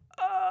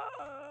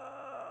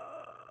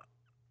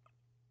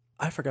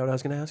 I forgot what I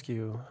was going to ask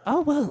you.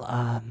 Oh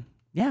well,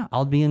 yeah,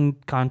 I'll be in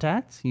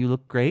contact. You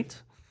look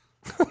great.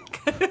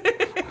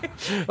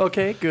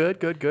 Okay, good.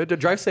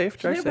 Drive safe.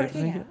 Drive safe.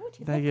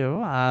 Thank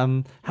you.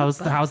 How's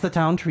the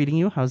town treating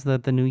you? How's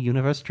the new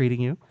universe treating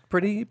you?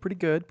 Pretty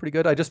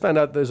good. I just found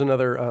out there's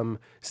another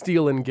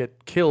steal and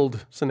get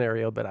killed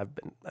scenario, but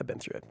I've been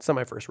through it. It's not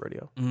my first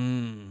rodeo.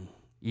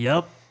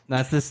 Yep,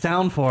 that's this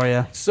town for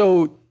you.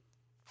 So,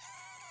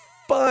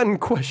 fun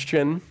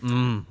question.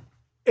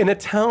 In a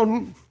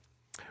town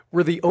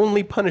where the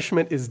only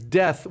punishment is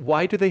death,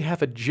 why do they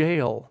have a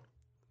jail?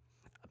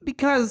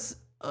 Because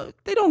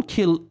they don't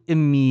kill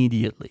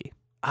immediately.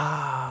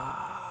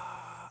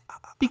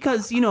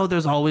 Because,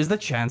 there's always the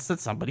chance that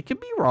somebody could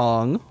be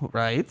wrong,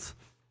 right?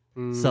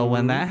 So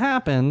when that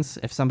happens,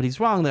 if somebody's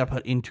wrong, they're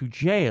put into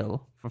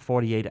jail for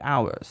 48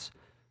 hours.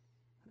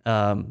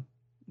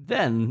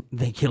 Then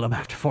they kill them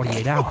after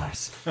 48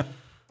 hours.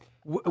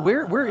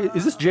 Where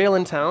is this jail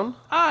in town?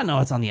 No,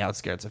 it's on the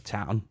outskirts of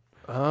town.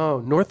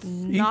 Oh, north.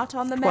 Not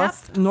on the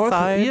map? North,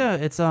 yeah,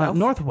 it's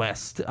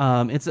northwest.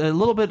 It's a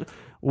little bit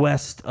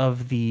west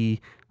of the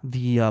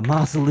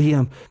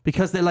mausoleum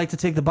because they like to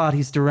take the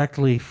bodies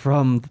directly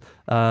from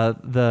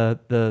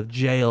the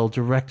jail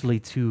directly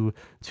to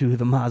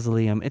the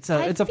mausoleum. It's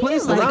a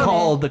place that they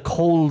call the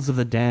Coals of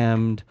the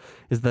Damned.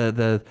 Is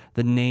the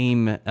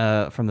name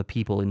from the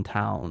people in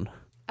town.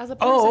 As a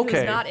person okay.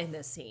 who's not in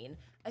this scene,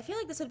 I feel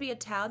like this would be a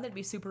town that'd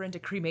be super into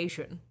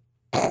cremation.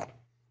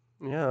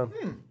 Yeah.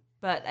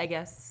 But I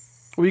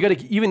guess Well, you got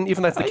to even if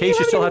that's the case,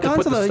 you still have to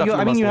put the stuff. You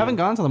in the haven't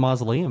gone to the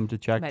mausoleum to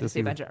check might to just be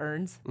see. a bunch of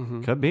urns.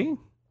 Could be.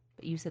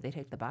 But you said they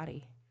take the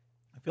body.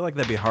 I feel like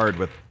that'd be hard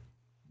with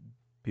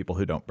people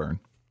who don't burn.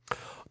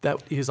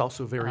 That is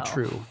also very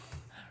true.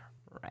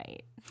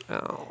 Right.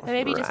 Oh, But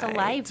maybe just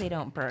alive they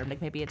don't burn.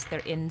 Like maybe it's their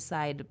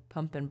inside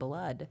pumping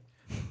blood.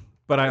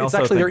 But I It's also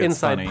actually think their it's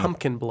inside funny.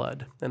 pumpkin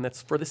blood, and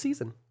that's for the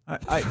season.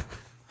 I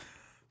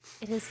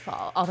It is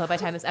fall. Although by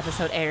the time this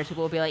episode airs,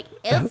 people will be like,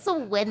 it's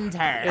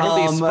winter.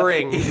 It'll be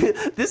spring.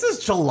 This is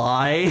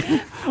July.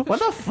 What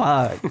the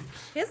fuck?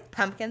 It's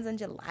pumpkins in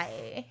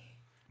July.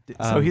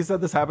 So he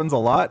said this happens a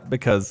lot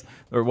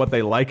or what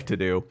they like to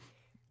do,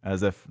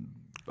 as if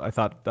I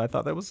thought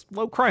that was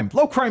low crime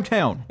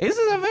town. This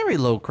is a very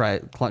low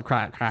crime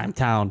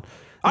town.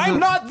 I'm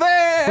not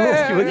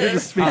there. You're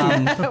just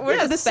speaking. We're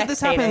Yeah, just this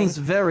happens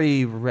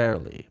very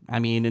rarely. I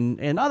mean,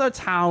 in other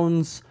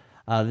towns,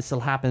 this will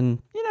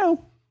happen,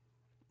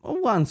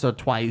 once or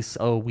twice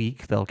a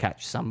week. They'll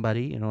catch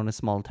somebody, in a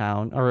small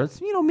town. Or it's,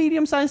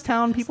 medium-sized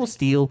town. People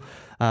steal.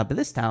 But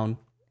this town,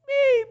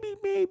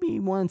 maybe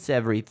once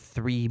every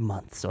 3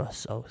 months or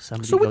so.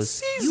 Somebody So goes, it's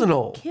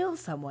seasonal. kill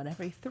someone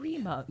every 3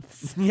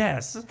 months.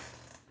 yes.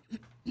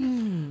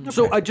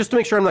 So just to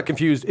make sure I'm not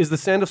confused, is the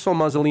Sand of Soul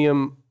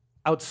Mausoleum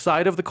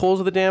outside of the Coals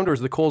of the Damned, or is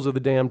the Coals of the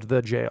Damned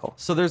the jail?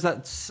 So there's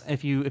that,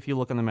 if you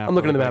look on the map. I'm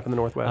looking at the really map in the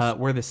northwest.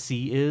 where the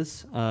sea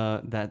is,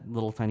 that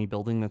little tiny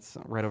building that's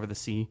right over the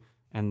sea,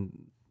 and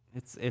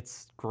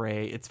it's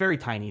gray. It's very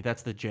tiny.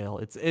 That's the jail.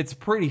 It's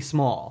pretty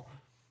small.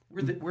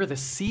 Where the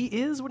sea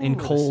is? What do you In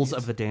mean where the Coals sea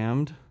of is? the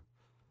Damned,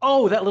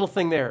 Oh, that little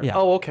thing there. Yeah.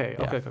 Oh, okay.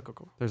 Yeah. Okay,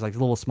 cool. there's like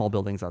little small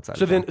buildings outside.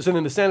 So of town.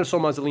 then the Sand of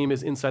Soul Mausoleum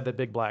is inside that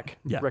big black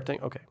Yeah.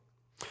 rectangle. Okay.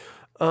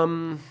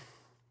 What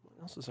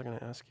else was I going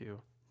to ask you?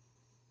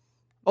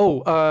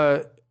 Oh,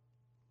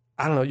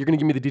 I don't know. You're going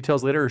to give me the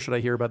details later, or should I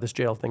hear about this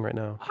jail thing right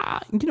now?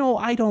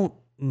 I don't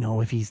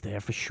know if he's there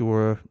for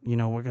sure.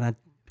 We're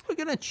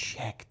gonna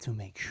check to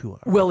make sure.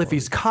 Well, if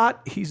he's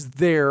caught, he's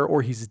there,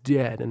 or he's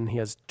dead, and he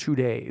has 2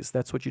 days.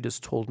 That's what you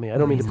just told me. I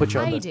don't mean to put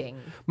you on the... Hiding.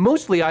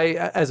 Mostly,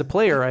 as a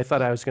player, I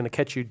thought I was going to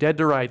catch you dead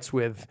to rights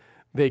with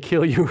they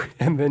kill you,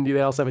 and then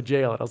they also have a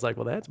jail. And I was like,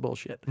 well, that's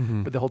bullshit.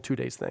 But the whole 2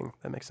 days thing,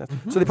 that makes sense.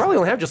 So they probably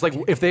only have just like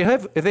if they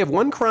have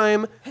one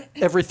crime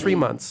every 3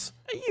 months,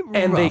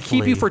 and they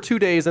keep you for 2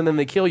 days, and then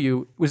they kill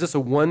you. Was this a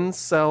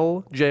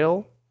 1-cell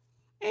jail?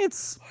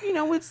 It's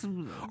it's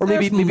Or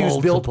maybe there's it was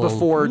built multiple-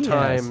 before yes.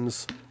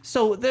 times.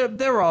 So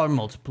there are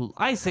multiple.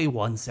 I say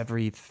once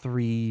every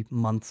 3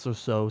 months or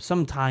so.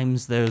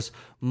 Sometimes there's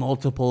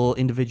multiple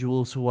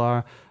individuals who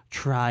are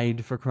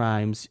tried for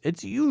crimes.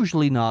 It's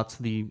usually not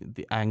the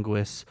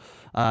Anguis.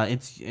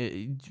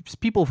 It's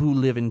people who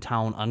live in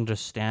town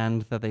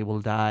understand that they will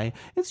die.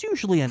 It's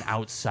usually an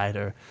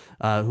outsider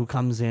who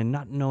comes in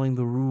not knowing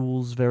the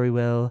rules very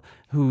well,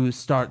 who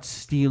starts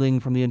stealing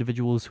from the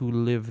individuals who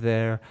live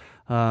there.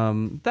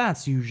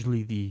 That's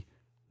usually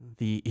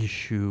the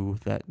issue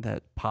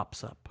that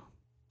pops up.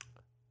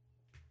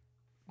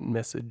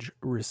 Message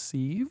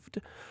received.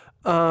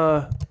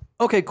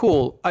 Okay,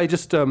 cool. I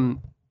just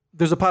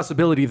there's a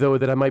possibility though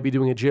that I might be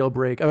doing a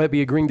jailbreak. I might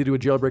be agreeing to do a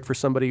jailbreak for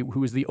somebody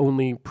who is the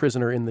only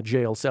prisoner in the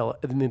jail cell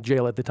at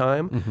the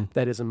time.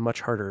 That is a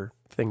much harder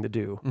thing to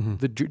do.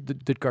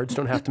 The guards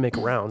don't have to make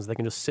rounds; they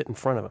can just sit in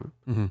front of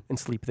him and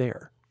sleep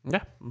there.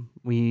 Yeah,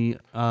 we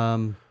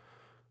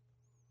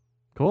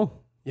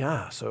cool.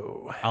 Yeah,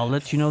 so I'll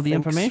let you know the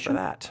thanks information. for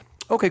that.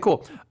 Okay,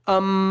 cool.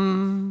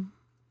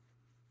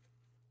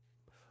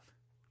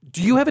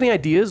 Do you have any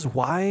ideas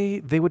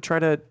why they would try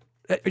to?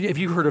 Have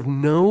you heard of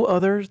no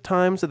other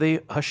times that they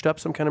hushed up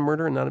some kind of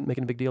murder and not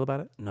making a big deal about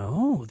it?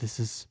 No, this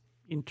is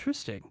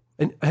interesting.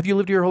 And have you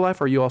lived here your whole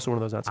life, or are you also one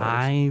of those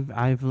outsiders?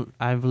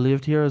 I've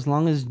lived here as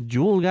long as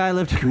Jewel guy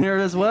lived here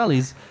as well.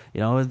 He's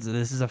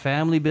this is a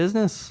family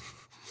business.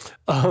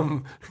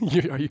 Are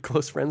you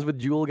close friends with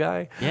Jewel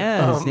guy?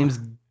 Yeah,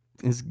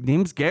 his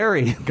name's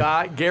Gary.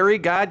 Gary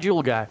Guy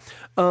Jewel guy.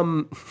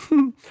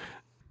 Who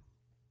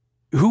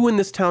in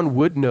this town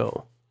would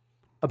know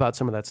about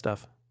some of that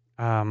stuff?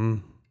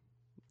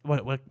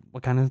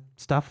 What kind of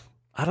stuff?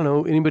 I don't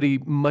know. Anybody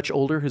much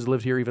older who's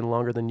lived here even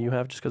longer than you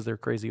have, just because they're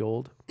crazy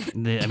old?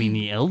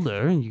 The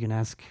elder. You can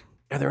ask.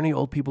 Are there any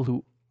old people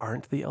who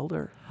aren't the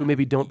elder, who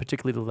maybe don't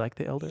particularly like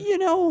the elder?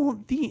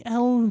 The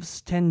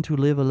elves tend to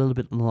live a little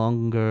bit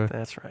longer.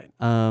 That's right.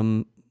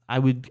 I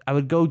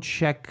would go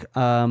check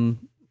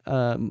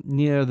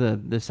near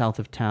the south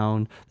of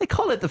town. They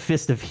call it the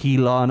Fist of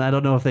Helon. I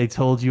don't know if they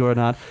told you or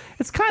not.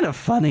 It's kind of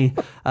funny.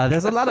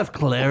 There's a lot of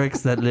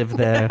clerics that live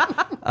there.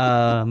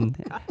 And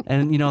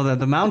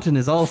the mountain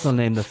is also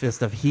named the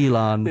Fist of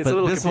Helon, It's a but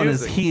little this one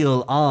is confusing.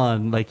 heal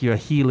on, like you're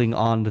healing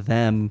on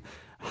them.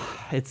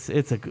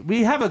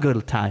 We have a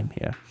good time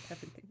here.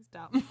 Everything's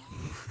dumb.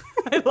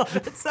 I love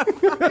it so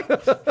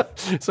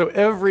much. So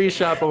every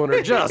shop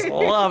owner just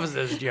loves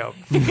this joke.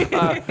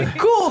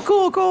 Cool.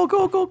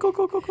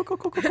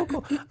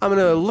 I'm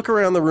gonna look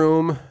around the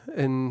room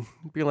and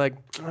be like,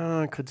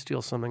 I could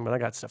steal something, but I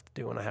got stuff to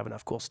do, and I have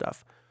enough cool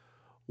stuff.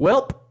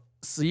 Welp,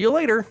 see you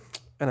later.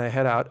 And I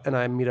head out and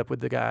I meet up with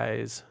the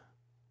guys,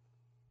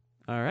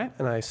 All right.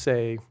 and I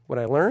say what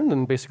I learned,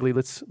 and basically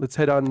let's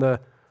head on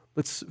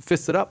let's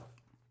fist it up.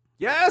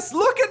 Yes,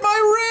 look at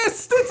my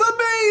wrist. It's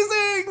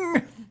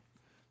amazing.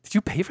 Did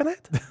you pay for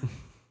that?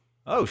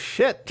 Oh,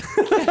 shit.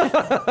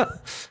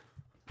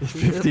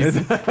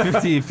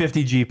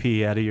 50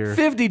 GP out of your.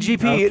 50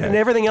 GP, Okay. and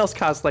everything else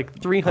costs like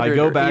 300. I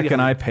go or back 800.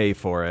 and I pay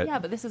for it. Yeah,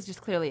 but this is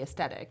just clearly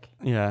aesthetic.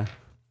 Yeah.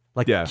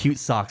 Like Yeah. cute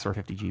socks for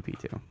 50 GP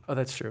too. Oh,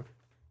 that's true.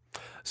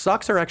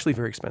 Socks are actually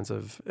very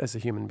expensive as a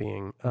human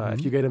being.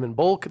 If you get them in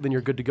bulk, then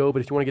you're good to go.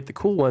 But if you want to get the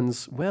cool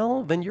ones,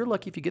 well, then you're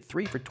lucky if you get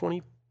 3 for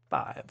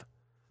 25.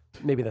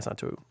 Maybe that's not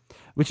true.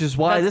 Which is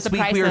why That's this the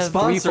week we price are of-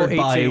 3 for sponsored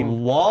by 18.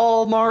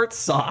 Walmart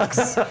socks.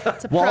 It's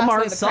Walmart approximately the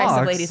price socks.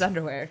 of ladies'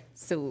 underwear.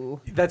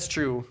 So That's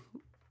true.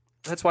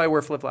 That's why I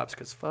wear flip flops,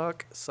 because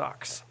fuck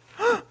socks.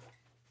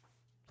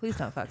 please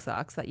don't fuck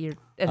socks. That you're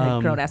a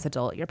grown ass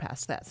adult. You're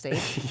past that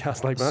stage. Yeah, I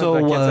was like, So, I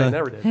can't say I uh,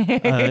 never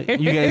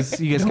did. You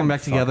guys come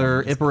back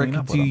together. just clean Iperic,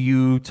 up with do them.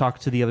 you talk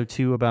to the other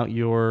two about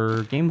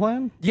your game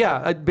plan?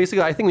 Yeah,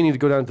 basically, I think we need to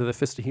go down to the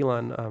Fist of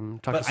Helon.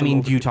 Talk to I some mean,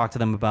 older do you people. talk to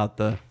them about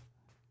the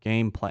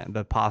game plan,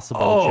 the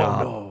possible Oh,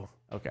 job? no.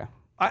 Okay.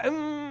 I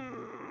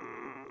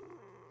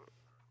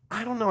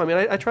don't know. I mean,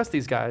 I trust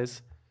these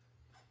guys,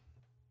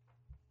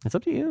 It's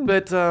up to you.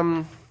 but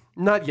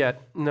not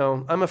yet.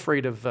 No, I'm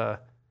afraid of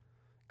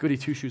Goody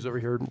Two Shoes over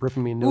here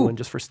ripping me a new one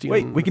just for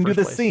stealing. Wait, we in can the do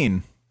first this place.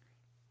 scene.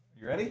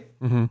 You ready?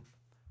 Mm-hmm.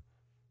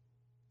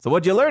 So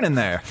what'd you learn in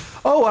there?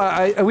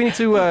 Oh, we need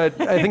to. I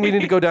think we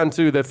need to go down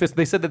to the Fist.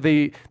 They said that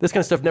this kind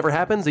of stuff never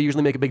happens. They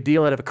usually make a big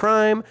deal out of a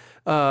crime.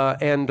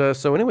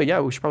 So anyway, yeah,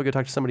 we should probably go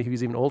talk to somebody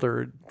who's even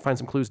older. Find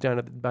some clues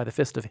down by the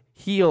Fist of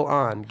Heal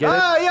On. Get it?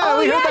 Yeah,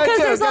 we heard that because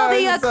joke, there's all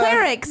the guys.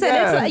 clearics, and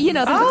yeah. it's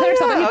there's the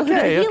clerics, all the people who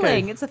okay, do okay.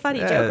 healing. It's a funny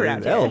Yeah, joke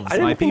around here. elves. I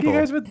didn't my think people. you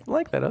guys would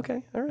like that.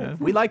 Okay, all right,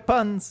 We like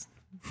puns.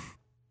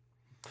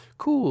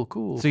 cool.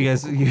 So you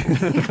guys,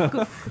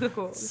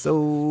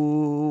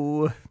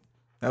 So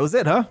that was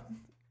it, huh?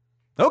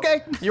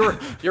 Okay. You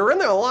were in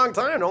there a long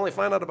time to only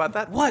find out about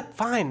that. What?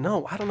 Fine.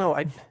 No, I don't know.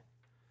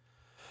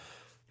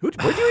 Where'd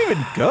you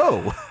even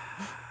go?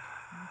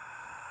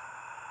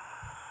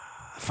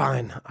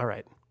 Fine. All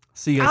right.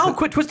 so you guys, Ow!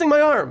 Quit twisting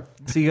my arm.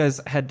 so you guys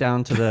head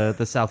down to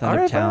the south end All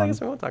of right. Fine. I town.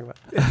 guess we won't talk about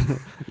it.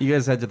 You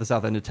guys head to the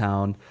south end of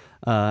town.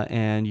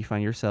 and you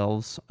find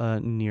yourselves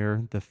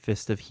near the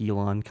Fist of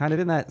Helon, kind of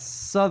in that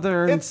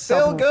southern. It's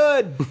still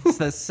good. It's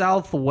the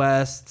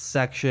southwest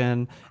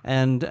section,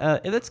 and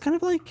it's kind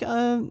of like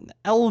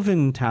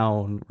Elven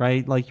Town,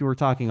 right? Like you were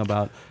talking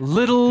about.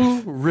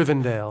 Little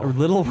Rivendell.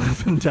 Little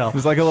Rivendell.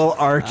 There's like a little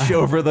arch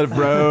over the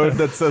road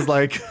that says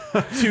like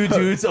Two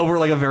dudes over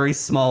like a very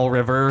small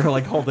river,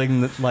 like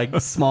holding like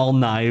small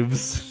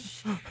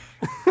knives.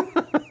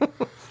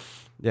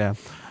 Yeah.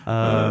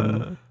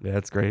 Yeah,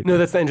 it's great. No,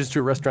 that's the entrance to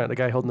a restaurant. A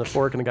guy holding a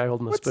fork and a guy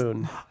holding a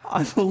spoon.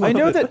 I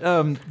know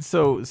that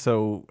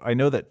so I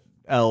know that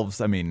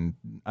elves, I mean,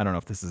 I don't know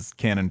if this is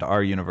canon to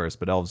our universe,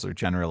 but elves are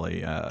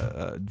generally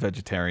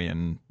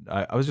vegetarian.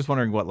 I was just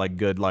wondering what like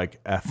good like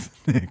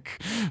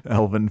ethnic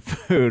elven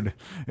food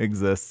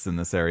exists in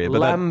this area.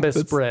 But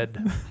Lambus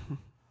bread.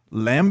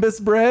 Lambus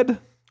bread?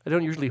 I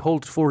don't usually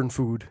hold foreign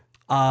food.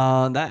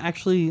 That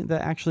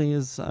actually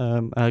is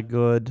a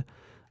good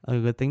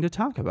thing to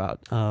talk about.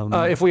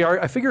 I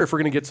figure if we're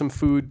gonna get some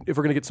food, if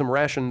we're gonna get some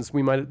rations,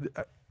 we might.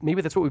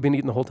 Maybe that's what we've been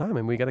eating the whole time,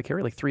 and we got to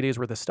carry like 3 days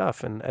worth of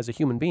stuff. And as a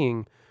human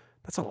being,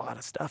 that's a lot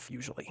of stuff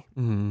usually.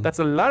 That's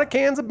a lot of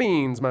cans of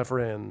beans, my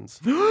friends.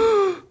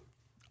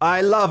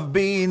 I love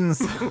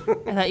beans. I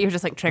thought you were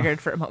just like triggered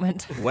for a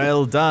moment.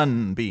 Well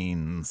done,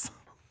 beans.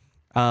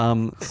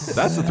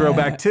 That's a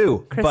throwback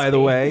too, by the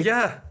way.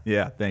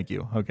 Yeah, thank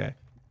you. Okay.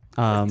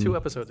 2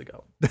 episodes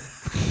ago.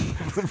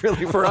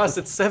 Really, for us,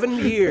 it's 7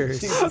 years.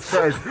 Jesus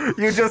Christ.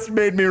 You just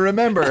made me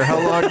remember how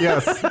long,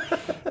 yes.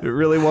 It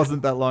really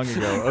wasn't that long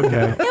ago.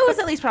 Okay. It was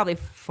at least probably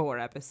 4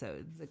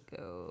 episodes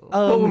ago.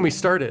 Well, when we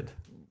started.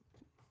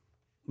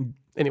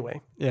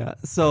 Anyway. Yeah.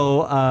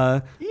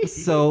 So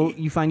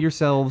you find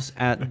yourselves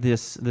at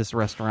this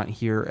restaurant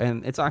here,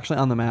 and it's actually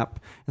on the map.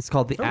 It's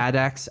called the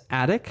Adax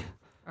Attic.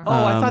 I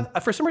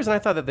thought for some reason I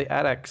thought that the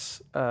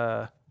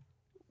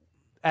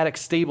Adax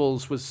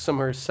Stables was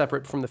somewhere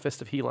separate from the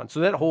Fist of Helon. So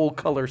that whole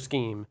color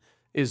scheme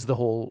is the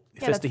whole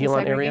Fist of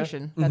Helon area.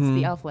 That's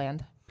the elf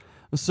land.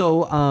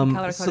 So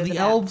Color-coded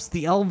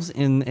the elves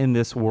in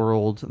this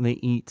world, they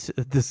eat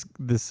this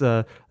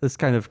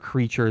kind of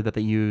creature that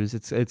they use.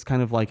 It's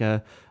kind of like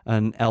an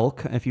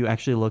elk. If you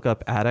actually look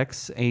up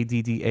Adax,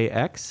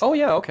 Addax. Oh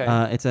yeah, okay.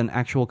 It's an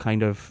actual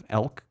kind of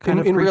elk. Kind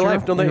of in real creature.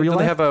 life, don't they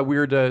have a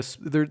weird? They're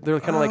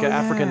kind of like an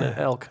African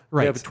elk.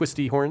 Right. They have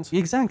twisty horns.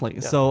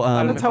 Exactly. So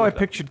That's how I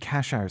pictured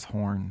Cashire's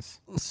horns.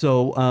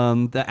 So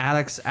the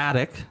Adax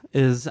Attic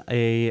is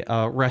a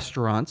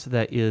restaurant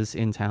that is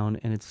in town,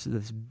 and it's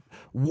this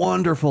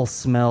wonderful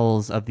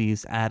smells of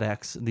these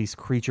Adax, these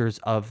creatures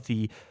of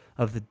the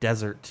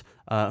desert,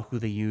 who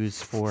they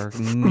use for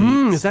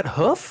meat. Is that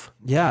hoof?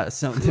 Yeah.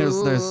 So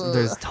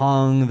there's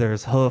tongue,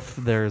 there's hoof,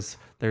 there's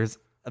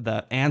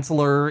the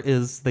antler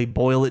is they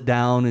boil it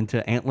down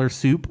into antler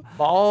soup.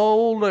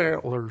 Bald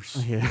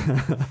antlers.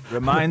 Yeah.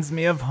 Reminds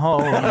me of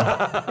home.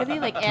 Maybe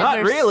like antler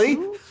Not really.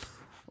 soup?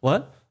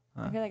 What?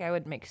 I feel like I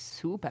would make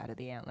soup out of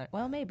the antler.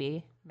 Well,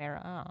 maybe.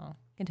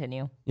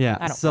 Continue. Yeah.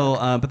 I don't So,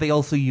 but they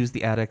also use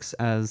the Adax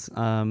as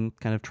kind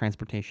of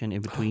transportation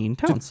in between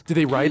towns. Do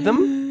they ride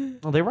them?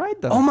 Well, they ride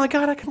them. Oh my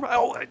god, I can ride.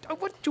 Oh, I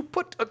want to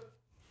put a.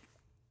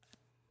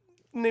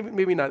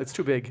 Maybe not. It's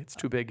too big. It's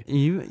too big.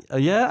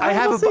 Yeah. I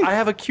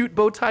have a cute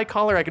bow tie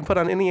collar I can put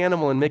on any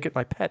animal and make it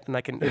my pet, and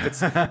I can if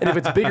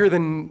it's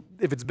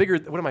bigger.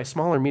 What am I?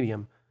 Small or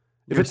medium?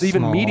 If it's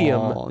even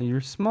medium,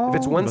 You're small. if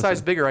it's one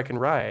size bigger, I can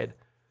ride.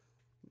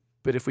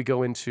 But if we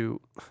go into,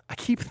 I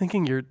keep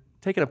thinking you're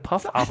taking a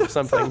puff off of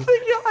something.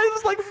 I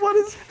was like, what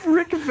is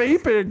Rick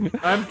vaping?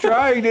 I'm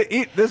trying to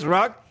eat this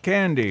rock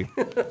candy.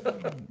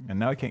 And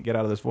now I can't get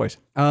out of this voice.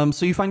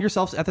 So you find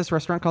yourselves at this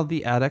restaurant called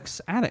the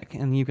Adax Attic,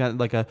 and you've got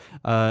like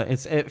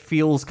it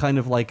feels kind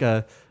of like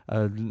have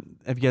you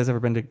guys ever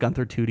been to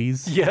Gunther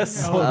Tootie's?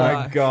 Yes. Oh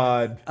my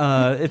God.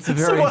 It's a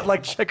very So what,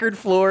 like checkered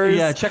floors?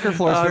 Yeah, checkered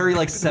floors, very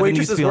like 70s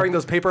Waitresses feel. wearing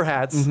those paper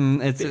hats.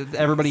 It's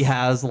everybody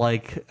has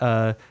like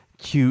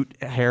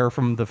cute hair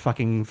from the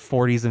fucking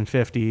 40s and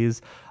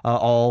 50s,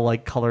 all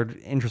like colored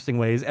interesting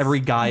ways.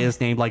 Every guy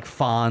is named like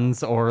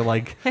Fonz or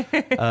like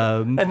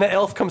And the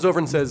elf comes over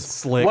and says,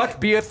 Slick. "What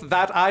beeth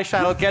that I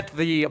shall get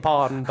thee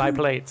upon thy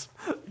plate,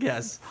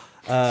 yes.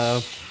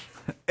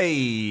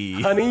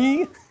 Hey.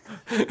 honey?"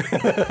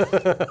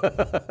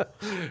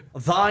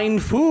 Thine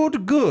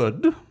food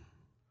good.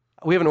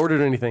 We haven't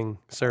ordered anything,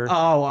 sir.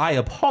 Oh, I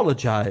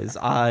apologize.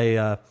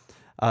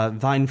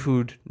 Thine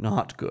food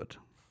not good.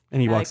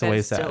 And he walks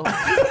away sad. Still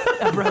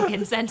a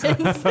broken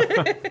sentence.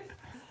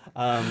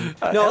 Elves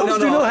do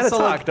know how to so,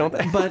 talk, like, don't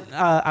they? But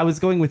I was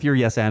going with your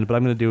yes and, but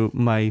I'm going to do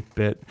my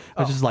bit.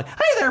 I was just like,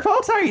 hey there,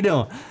 folks, how are you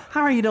doing?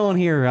 How are you doing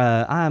here?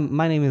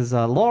 My name is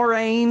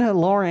Lorraine,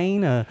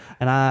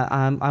 and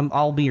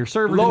I'll be your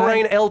server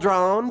Lorraine tonight.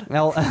 Eldrond.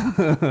 Well,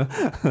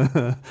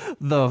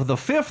 the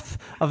fifth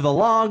of the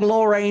long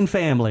Lorraine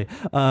family.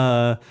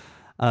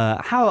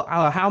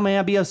 How may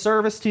I be of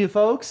service to you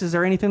folks? Is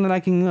there anything that I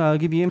can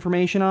give you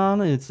information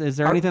on? Is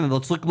there anything that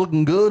looks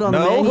looking good on the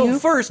menu? Well,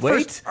 first,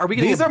 are we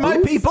getting These a are my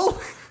booth?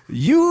 people.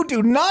 You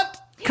do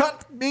not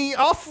cut me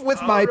off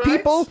with my right.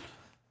 people.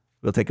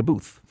 We'll take a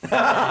booth.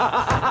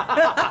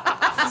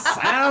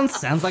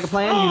 Sounds like a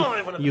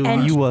plan.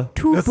 You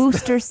Two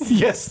booster seats,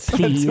 Yes,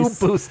 please. Two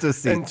booster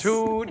seats. And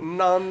two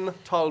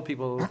non-tall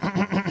people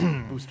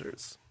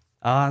boosters.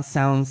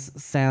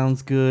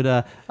 sounds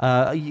good.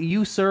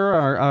 You sir,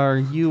 are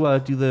you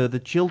do the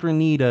children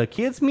need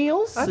kids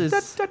meals?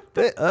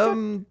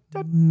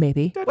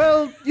 Maybe.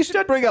 Well, you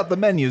should bring out the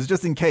menus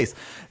just in case.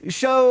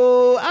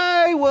 So,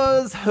 I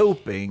was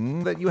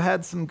hoping that you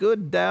had some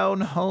good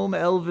down-home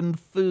elven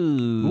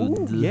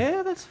food. Ooh,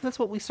 yeah, that's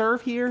what we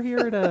serve here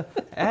at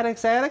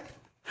Addict's Attic.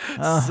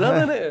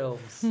 Southern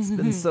elves. It's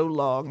been so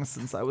long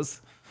since I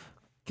was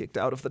kicked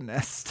out of the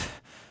nest.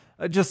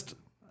 I just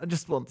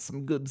want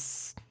some good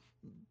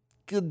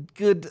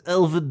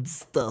elven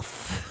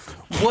stuff.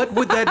 What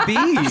would that be?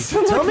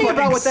 Tell me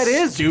about what that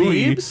is,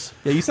 Stewie. Beebs.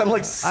 Yeah, you sound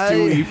like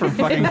Stewie from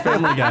fucking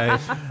Family Guy.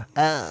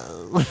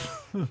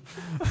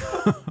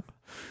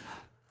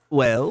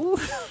 Well,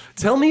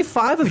 Tell me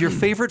 5 of your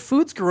favorite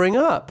foods growing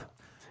up.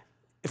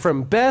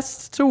 From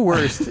best to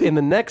worst in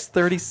the next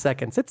 30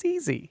 seconds. It's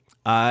easy.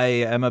 I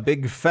am a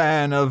big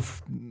fan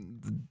of.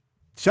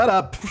 Shut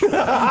up.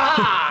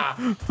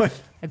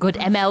 A good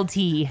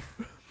MLT.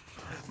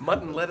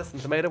 Mutton, lettuce,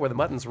 and tomato where the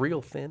mutton's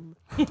real thin.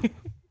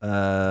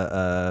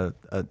 I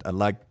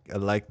like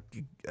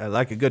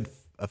a good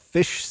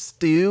fish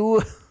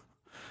stew.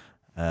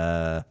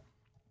 Some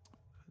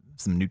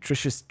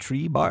nutritious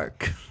tree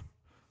bark.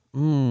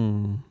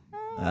 Sir.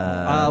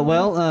 I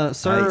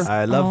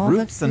love Oh,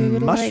 roots that's and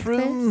really like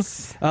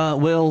mushrooms.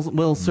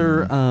 Well,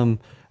 sir.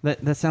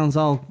 That sounds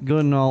all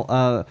good and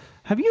all.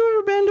 Have you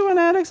ever been to an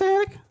Addict's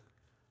Attic?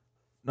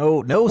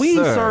 No, We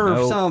sir.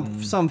 serve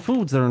No. some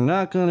foods that are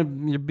not gonna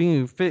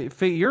be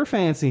fit your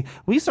fancy.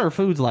 We serve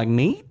foods like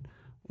meat,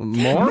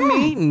 more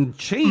meat, and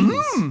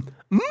cheese.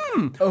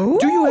 Do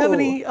you have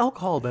any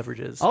alcohol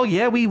beverages? Oh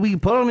yeah, we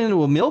put them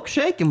into a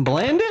milkshake and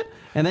blend it,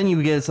 and then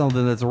you get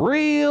something that's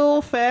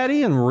real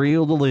fatty and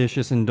real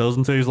delicious and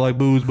doesn't taste like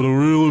booze, but it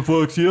really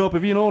fucks you up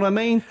if you know what I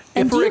mean.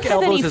 And do you Rick have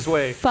elbows any his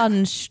way.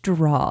 fun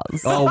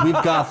straws? Oh, we've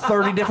got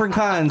 30 different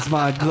kinds,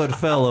 my good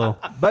fellow.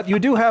 But you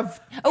do have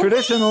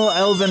traditional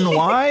elven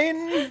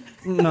wine.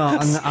 No,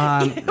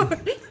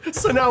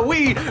 So now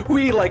we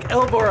like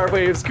elbow our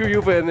way, screw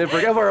you, and then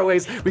we elbow our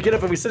ways. We get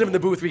up and we sit him in the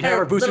booth. We have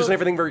our boosters and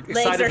everything. We're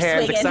excited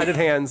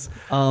hands.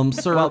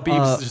 sir, While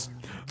Beebs just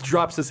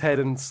drops his head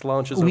and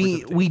slouches over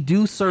to we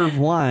do serve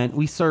wine.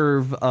 We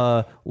serve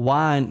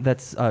wine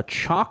that's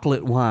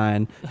chocolate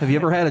wine. Have you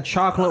ever had a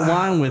chocolate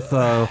wine with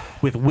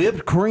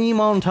whipped cream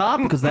on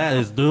top? Because that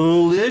is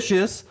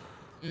delicious.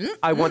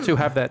 I want to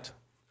have that.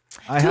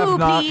 I have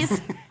not.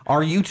 Please.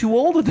 Are you too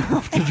old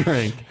enough to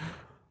drink?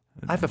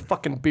 I have a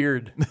fucking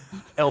beard.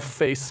 Elf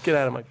face. Get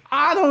out of my...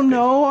 I don't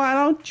know. I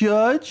don't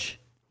judge.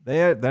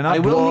 They're not I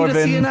will need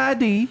to see an dwarven.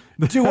 ID.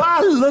 Do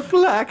I look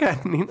like I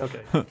need...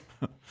 Okay.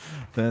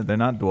 They're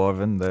not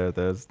dwarven.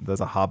 There's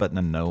a hobbit and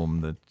a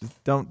gnome. That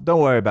just don't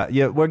worry about it.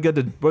 Yeah, we're good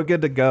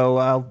to go.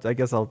 I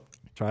guess I'll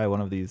try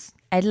one of these.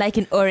 I'd like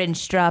an orange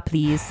straw,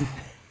 please.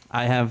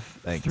 I have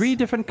Thanks. 3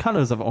 different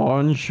colors of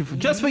orange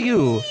just for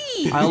you.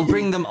 I'll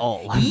bring them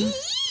all.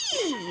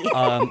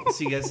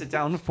 So you guys sit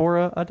down for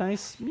a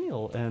nice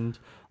meal, and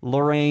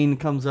Lorraine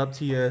comes up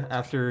to you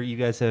after you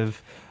guys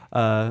have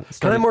Can I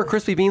started. have more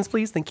crispy beans,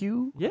 please? Thank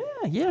you.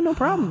 Yeah, no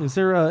problem. Is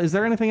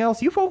there anything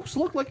else? You folks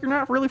look like you're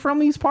not really from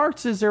these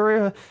parts. Is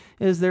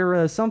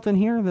there something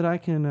here that I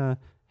can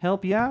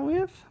help you out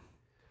with?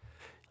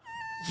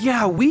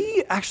 Yeah,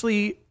 we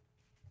actually...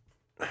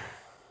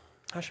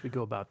 How should we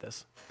go about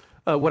this?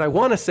 What I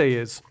want to say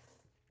is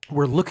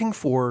we're looking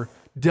for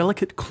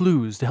delicate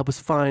clues to help us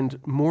find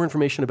more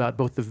information about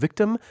both the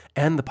victim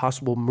and the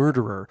possible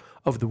murderer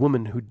of the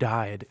woman who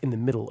died in the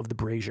middle of the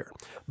brazier.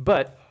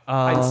 But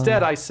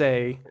instead I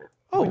say,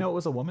 Oh, we know it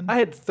was a woman. I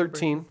had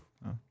 13.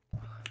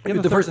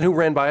 The person who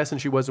ran by us,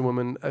 and she was a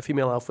woman, a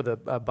female elf with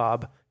a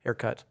bob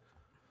haircut,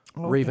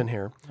 raven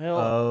hair.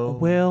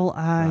 Well,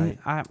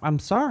 I'm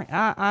sorry.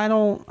 I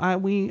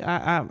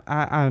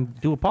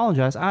do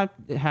apologize. I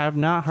have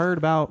not heard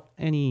about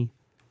any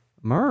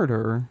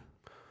murder.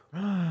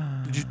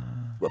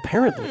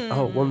 Apparently.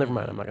 Oh, well, never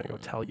mind. I'm not going to go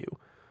tell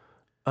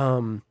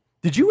you.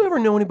 Did you ever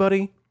know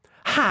anybody?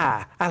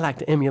 Hi, I like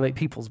to emulate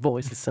people's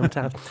voices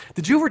sometimes.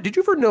 Did you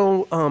ever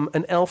know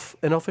an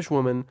elfish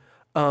woman,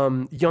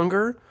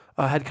 younger,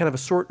 had kind of a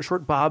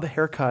short bob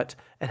haircut,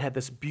 and had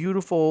this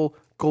beautiful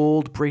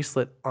gold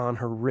bracelet on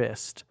her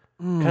wrist,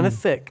 kind of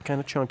thick, kind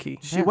of chunky.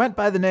 She went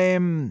by the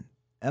name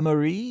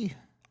Emery.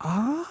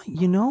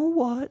 You know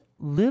what?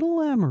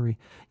 Little Emery.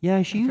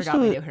 Yeah, she used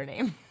Forgot we knew to. her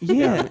name.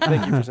 Yeah,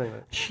 Thank you for saying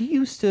that. she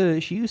used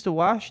to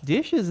wash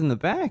dishes in the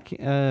back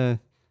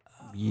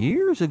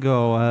years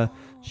ago.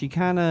 She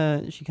kind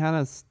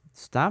of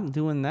stopped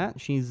doing that.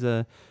 She's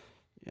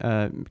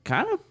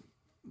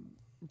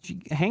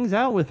she hangs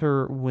out with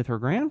her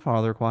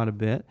grandfather quite a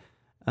bit.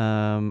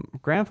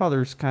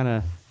 Grandfather's kind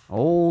of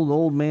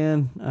old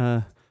man.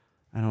 I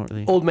don't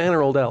really Old man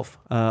or old elf?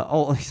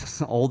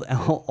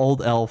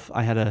 old elf.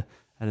 I had a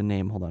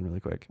name. Hold on, really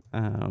quick.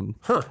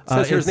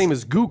 Says here his name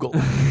is Google.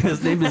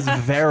 His name is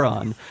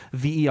Veron,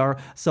 Ver.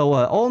 So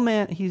old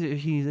man,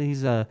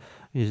 he's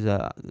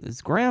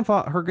his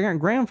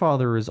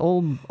grandfather is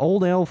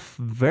old elf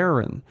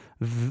Varen.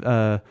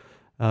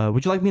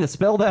 Would you like me to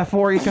spell that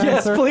for you, kind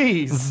Yes, sir?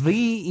 please.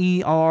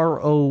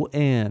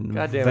 Veron.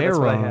 God damn it, that's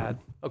what I had.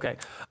 Okay.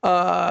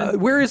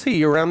 Where is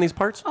he? Around these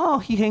parts? Oh,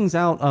 he hangs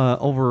out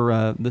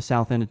over the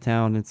south end of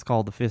town. It's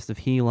called the Fist of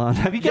Helon.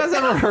 Have you guys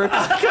ever heard?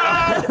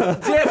 God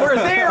damn, we're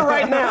there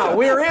right now.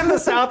 We're in the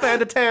south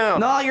end of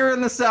town. No, you're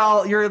in the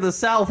south. You're in the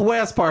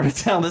southwest part of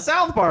town. The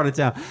south part of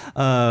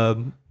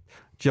town.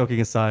 Joking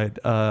aside,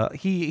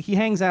 he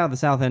hangs out at the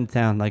south end of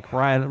town, like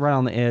right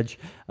on the edge.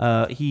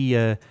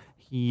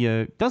 He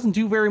doesn't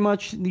do very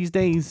much these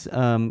days.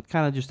 Kind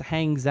of just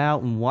hangs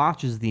out and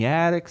watches the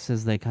addicts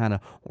as they kind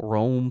of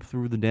roam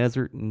through the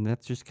desert, and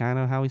that's just kind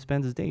of how he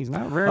spends his days.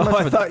 Not very much.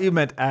 I thought you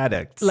meant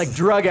addicts. Like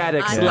drug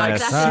addicts, I like like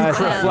that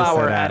secret as well.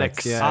 flower Said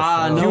addicts. yes.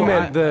 No, You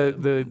meant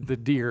the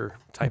deer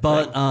type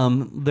But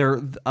thing.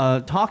 they're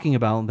talking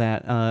about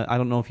that. I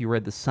don't know if you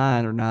read the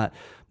sign or not,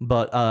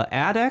 but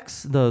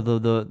Adex,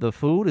 the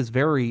food is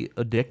very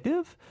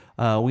addictive.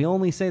 We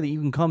only say that you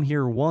can come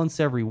here once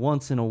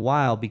in a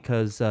while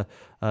because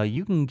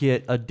you can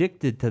get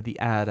addicted to the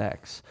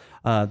Adex.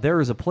 There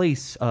is a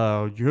place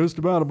just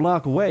about a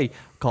block away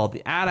called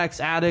the Addicts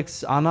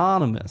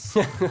Anonymous.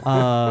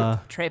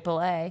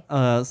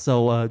 AAA.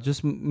 So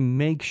just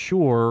make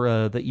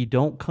sure that you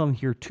don't come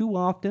here too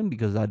often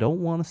because I don't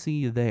want to see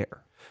you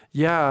there.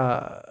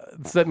 Yeah,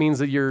 so that means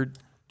that you're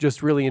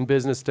just really in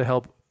business to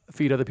help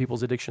feed other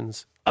people's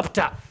addictions. Up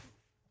top.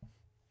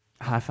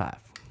 High five.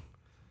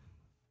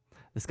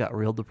 This got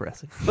real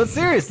depressing. But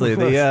seriously,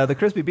 the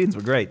crispy beans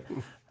were great.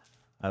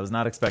 I was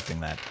not expecting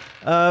that.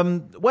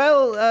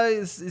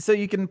 So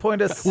you can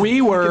point us.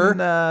 We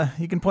were.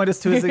 You can point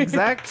us to his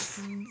exact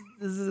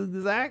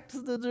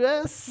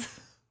address.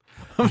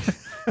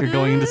 You're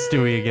going into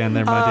Stewie again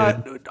there,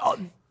 my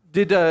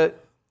dude.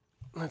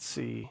 Let's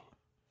see.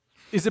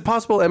 Is it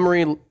possible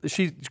Emery,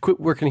 she quit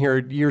working here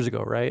years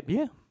ago, right?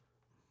 Yeah.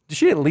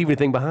 She didn't leave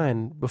anything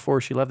behind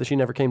before she left that she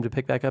never came to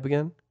pick back up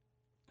again?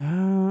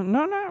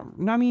 No,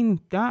 I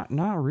mean, not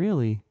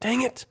really.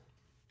 Dang it.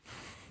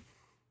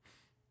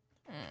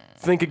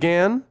 Think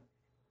again?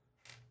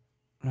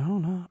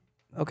 No,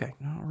 Okay.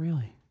 not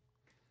really.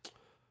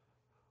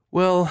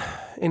 Well,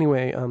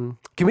 anyway,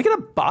 can we get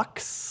a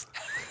box?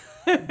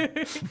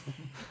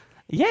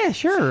 Yeah,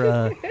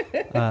 sure.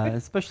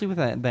 Especially with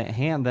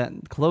that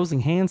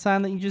closing hand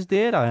sign that you just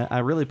did. I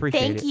really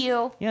appreciate it. Thank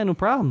you. Yeah, no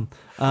problem.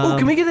 Oh,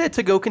 can we get a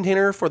to-go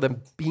container for the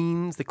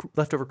beans, the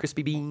leftover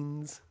crispy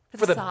beans?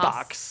 For the sauce,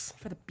 box.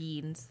 For the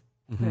beans.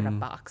 Put it in a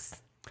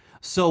box.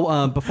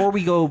 So before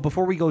we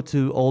go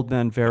to Old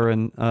Man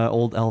Varen,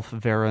 Old Elf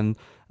Varen,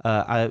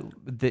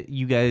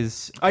 you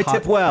guys. I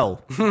tip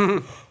well,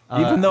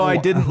 even though I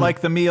didn't like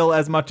the meal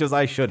as much as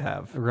I should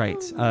have.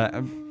 Right.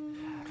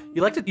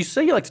 You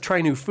say you like to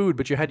try new food,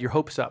 but you had your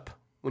hopes up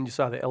when you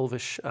saw the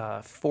elvish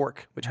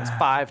fork, which has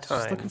 5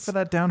 times. Just looking for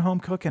that down-home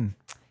cooking.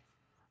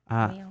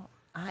 Well,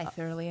 I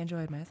thoroughly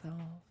enjoyed myself.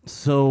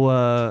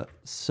 So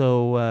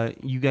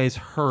you guys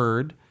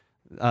heard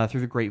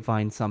through the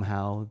grapevine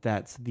somehow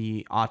that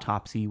the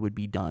autopsy would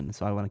be done.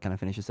 So I want to kind of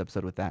finish this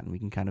episode with that, and we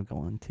can kind of go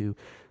on to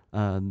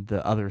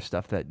the other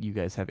stuff that you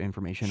guys have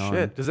information on.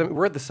 Shit, does that mean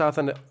we're at the south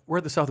end? We're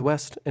at the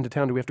southwest end of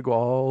town. Do we have to go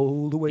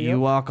all the way You up?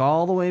 walk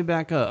all the way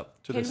back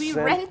up. To Can the we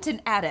center? rent an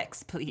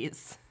Addicts,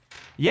 please?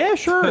 Yeah,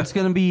 sure. It's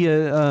gonna be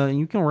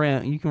you can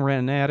rent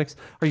an Addicts.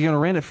 Are you gonna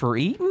rent it for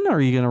eating, or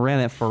are you gonna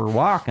rent it for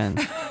walking?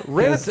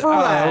 Rent it for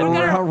riding.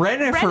 We're gonna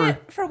rent it rent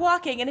it for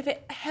walking, and if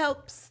it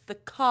helps the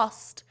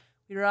cost,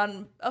 we're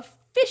on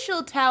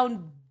official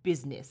town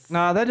business.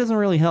 No, that doesn't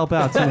really help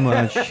out too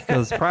much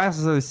because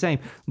prices are the same.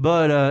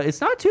 But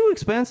it's not too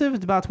expensive.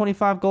 It's about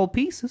 25 gold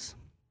pieces.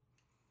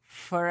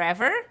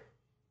 Forever?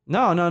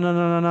 No.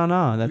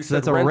 That's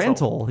said a rental.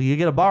 rental. You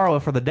get to borrow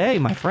it for the day,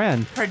 my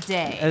friend. Per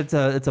day. It's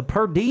a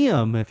per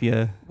diem if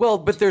you. Well,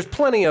 but there's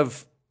plenty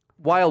of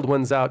wild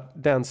ones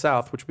out down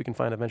south, which we can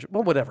find eventually.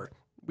 Well, whatever.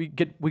 We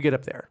get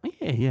up there.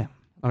 Yeah.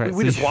 All right.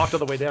 We just walked all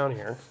the way down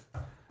here.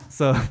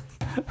 So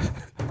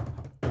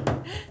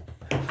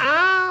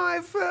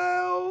I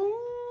fell.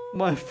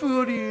 my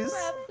footies.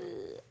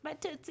 My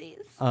tootsies.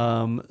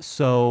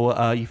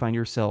 So you find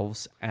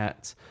yourselves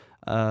at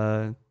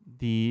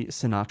the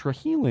Sinatra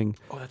Healing.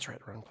 Oh, that's right.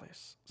 Wrong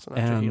place.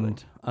 Sinatra Healing.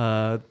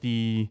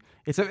 And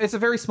it's a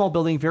very small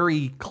building,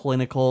 very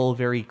clinical,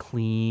 very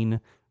clean,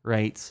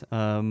 right?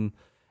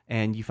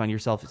 And you find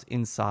yourself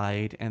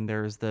inside, and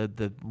there's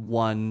the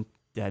one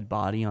dead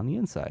body on the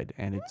inside,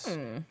 and it's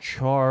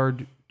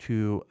charred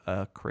to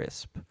a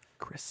crisp.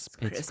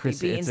 It's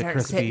Crispy beans it's a aren't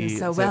crispy- sitting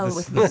so it's a- well this-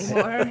 with me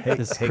anymore.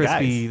 This Hey,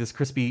 crispy, guys. this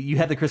crispy. You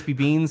had the crispy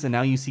beans, and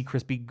now you see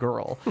crispy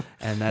girl,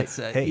 and that's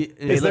Hey,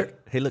 look.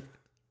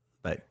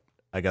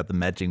 I got the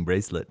matching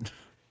bracelet.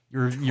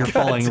 you're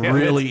falling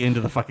really into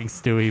the fucking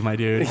Stewie, my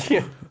dude.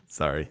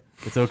 Sorry.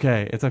 It's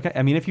okay. It's okay.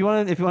 I mean, if you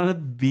want to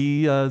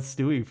be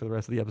Stewie for the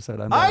rest of the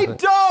episode, I'm down I with it.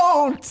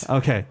 don't.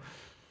 Okay.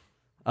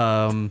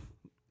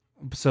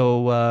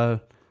 So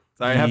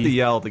I have to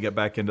yell to get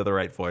back into the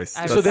right voice.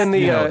 So So then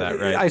you know that,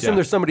 right? I assume Yeah.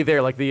 there's somebody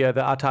there, like the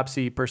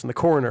autopsy person, the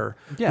coroner,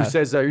 Yeah. who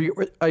says, I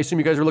assume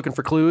you guys are looking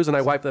for clues, and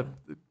I wipe the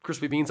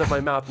crispy beans off my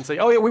mouth and say,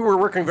 oh yeah, we were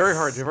working very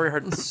hard.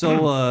 So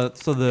You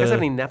guys have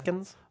any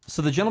napkins?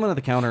 So the gentleman at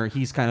the counter,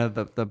 he's kind of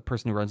the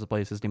person who runs the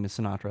place. His name is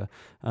Sinatra,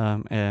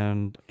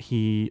 and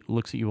he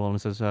looks at you all and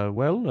says,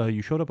 "Well,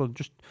 you showed up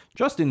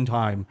just in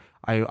time.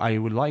 I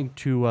would like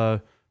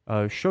to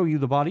show you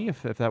the body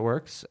if that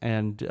works."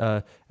 And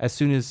as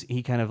soon as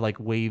he kind of like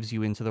waves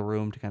you into the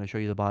room to kind of show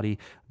you the body,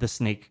 the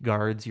snake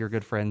guards, your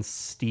good friends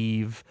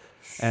Steve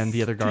and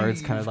the other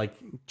guards, kind of like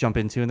jump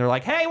into, and they're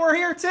like, "Hey, we're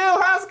here too.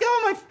 How's it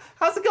going?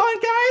 How's it going,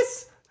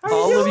 guys? How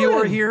All of you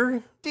doing?" are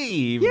here?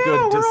 Steve, Yeah,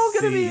 good to we're all see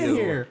gonna be you. in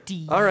here.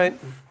 All right.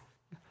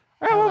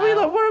 All right, what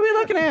are we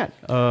looking at?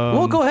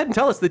 Well, go ahead and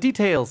tell us the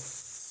details.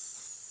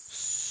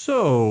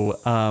 So,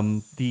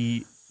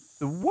 the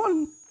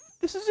one.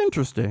 This is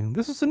interesting.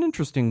 This is an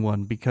interesting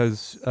one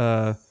because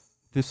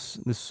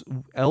this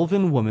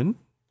elven woman.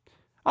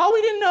 Oh,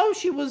 we didn't know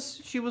she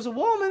was a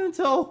woman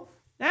until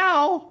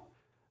now.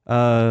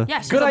 Yeah,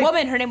 she's Good a I-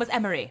 woman. Her name was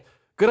Emery.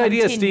 Good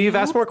idea, Continue. Steve.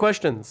 Ask more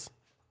questions.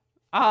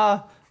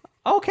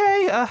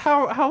 Okay.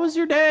 How was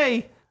your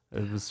day?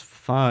 It was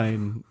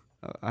fine.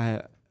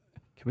 Can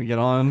we get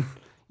on?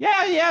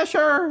 Yeah,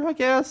 sure. I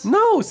guess.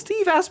 No,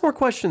 Steve, ask more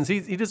questions.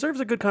 He deserves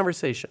a good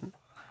conversation.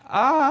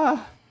 I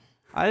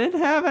didn't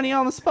have any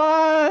on the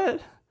spot.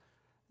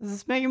 This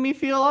is making me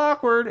feel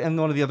awkward. And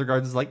one of the other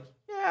guards is like,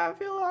 yeah, I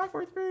feel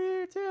awkward for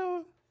you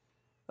too.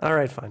 All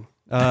right, fine.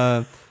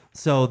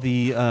 So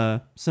the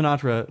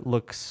Sinatra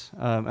looks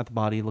at the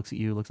body, looks at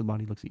you, looks at the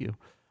body, looks at you,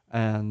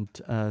 and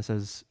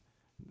says,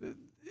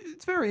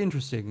 "It's very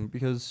interesting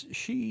because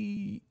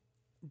she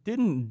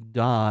didn't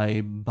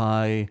die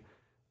by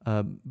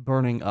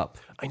burning up."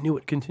 I knew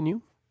it.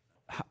 Continue.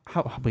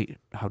 Wait,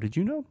 how did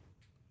you know?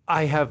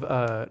 I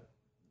have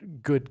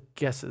good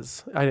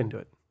guesses. I didn't do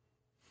it.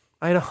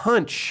 I had a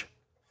hunch.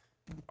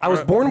 I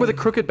was born with a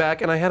crooked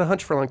back, and I had a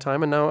hunch for a long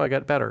time, and now I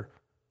got better.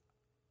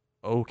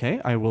 Okay,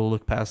 I will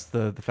look past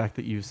the fact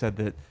that you said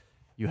that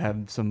you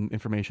have some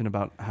information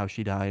about how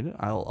she died.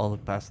 I'll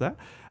look past that.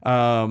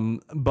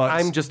 But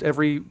I'm just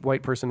every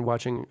white person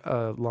watching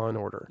Law and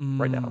Order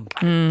right now. I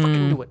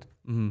fucking knew it.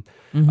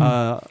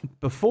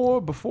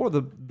 before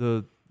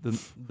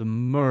the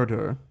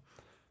murder,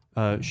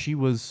 she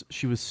was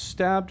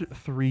stabbed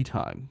 3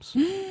 times.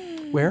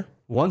 Where?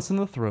 Once in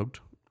the throat,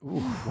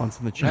 once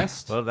in the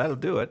chest, Well, that'll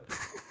do it.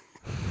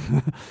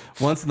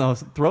 once in the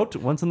throat,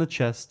 once in the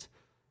chest,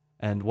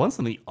 and once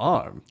in the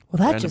arm. Well,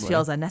 that just randomly.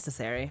 feels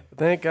unnecessary.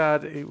 Thank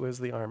God it was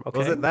the arm. Okay.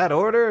 Was it that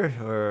order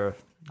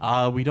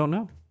or? We don't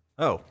know.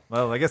 Oh,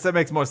 well, I guess that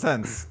makes more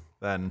sense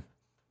than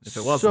if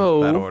it wasn't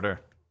So- that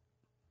order.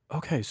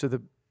 Okay, so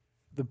the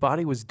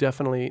body was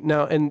definitely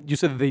now, and you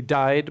said that they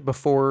died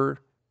before.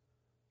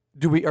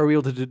 Are we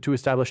able to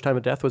establish time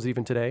of death? Was it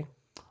even today?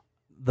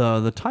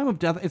 The time of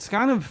death, it's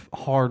kind of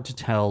hard to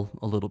tell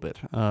a little bit.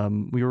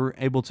 We were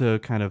able to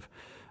kind of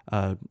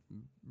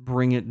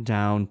bring it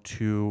down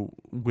to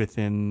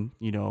within,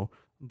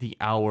 the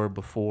hour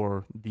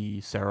before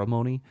the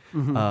ceremony.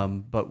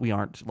 But we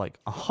aren't like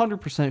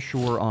 100%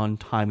 sure on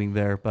timing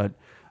there. But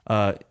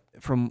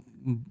from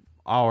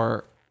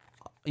our,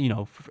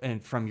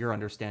 and from your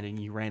understanding,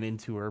 you ran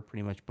into her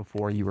pretty much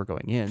before you were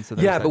going in. So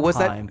Yeah, but was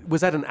time.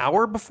 that an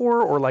hour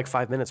before or like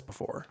 5 minutes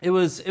before? It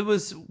was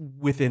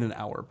within an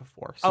hour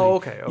before. So Oh,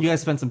 okay, okay. You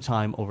guys spent some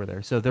time over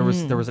there. So there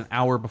was an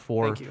hour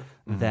before Thank you.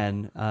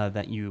 then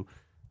that you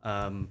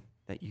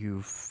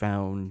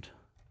found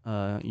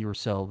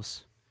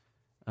yourselves.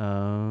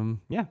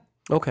 Yeah.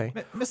 Okay.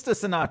 Mr.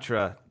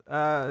 Sinatra,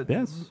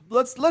 Yes.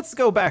 let's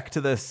go back to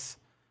this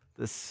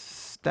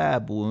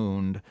stab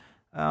wound.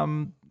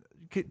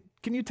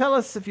 Can you tell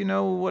us if you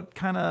know what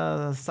kind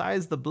of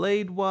size the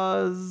blade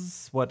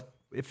was? What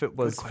if it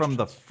was from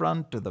the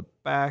front or the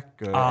back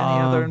or any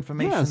other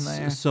information yes.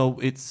 there? So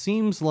it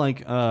seems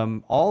like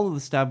all of the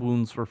stab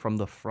wounds were from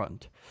the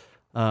front.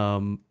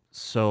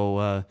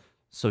 So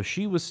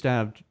she was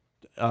stabbed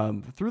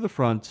through the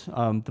front.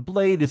 The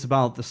blade is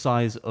about the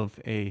size of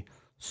a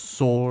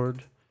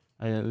sword,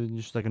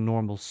 just like a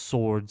normal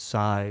sword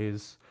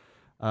size.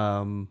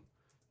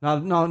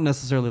 Not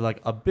necessarily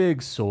like a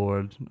big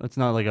sword. It's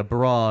not like a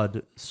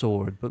broad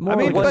sword, but more I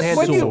mean, like a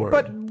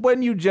sword.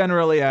 when you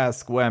generally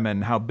ask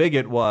women how big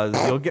it was,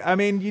 you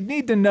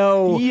need to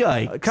know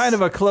Yikes. kind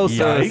of a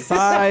closer Yikes.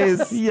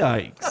 size.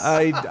 Yikes.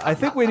 I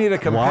think we need a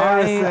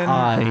comparison.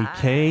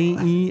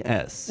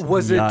 Yikes.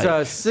 Was it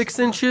Yikes. 6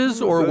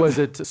 inches or was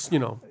it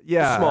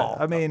Yeah, small?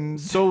 I mean,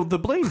 So the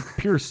blade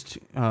pierced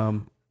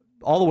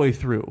all the way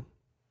through,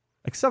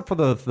 except for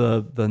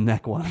the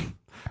neck one.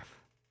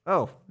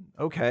 oh,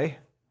 okay.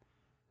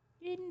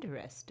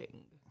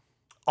 Interesting.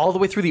 all the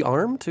way through the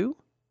arm too?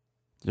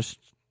 Just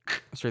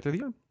straight through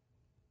the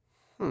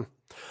arm.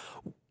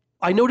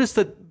 I noticed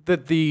that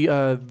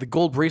the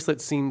gold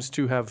bracelet seems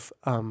to have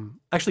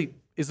actually,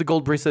 is the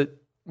gold bracelet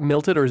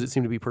melted or does it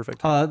seem to be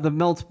perfect? It's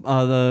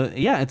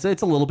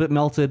a little bit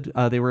melted.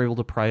 They were able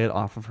to pry it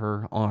off of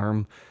her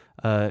arm.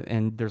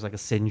 and there's like a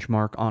singe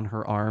mark on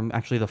her arm.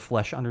 Actually, the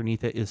flesh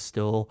underneath it is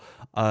still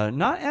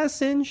not as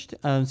singed,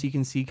 so you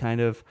can see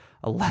kind of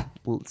a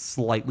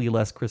slightly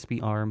less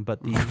crispy arm,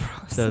 but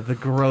the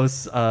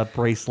gross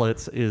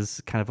bracelet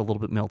is kind of a little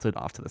bit melted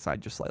off to the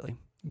side just slightly.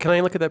 Can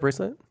I look at that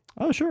bracelet?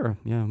 Oh, sure.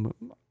 Yeah.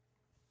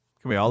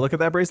 Can we all look at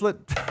that bracelet?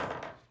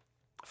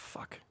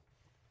 Fuck.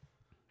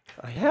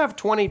 I have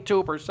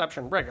 22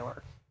 perception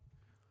regular.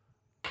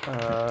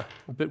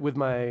 But with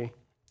my...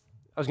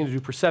 I was going to do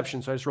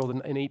perception, so I just rolled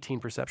an 18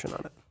 perception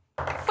on it.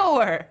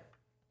 4.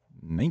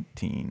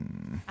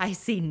 19. I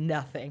see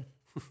nothing.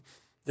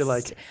 You're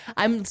like...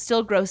 I'm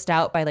still grossed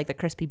out by like the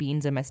crispy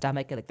beans in my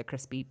stomach and like the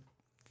crispy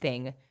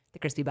thing, the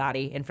crispy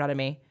body in front of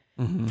me.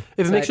 Mm-hmm.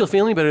 If it makes you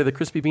feel any better, the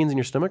crispy beans in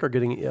your stomach are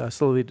getting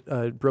slowly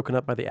broken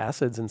up by the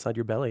acids inside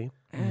your belly.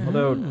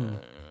 Although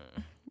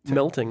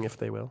melting, if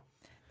they will.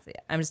 So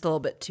yeah, I'm just a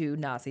little bit too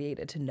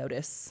nauseated to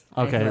notice.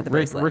 Okay,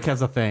 Rick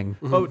has a thing.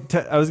 Oh,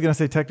 I was gonna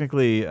say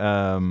technically,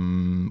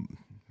 I'm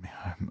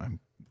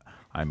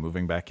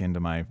moving back into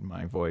my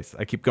voice.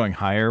 I keep going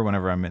higher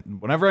whenever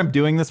I'm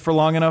doing this for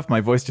long enough. My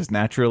voice just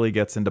naturally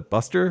gets into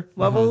Buster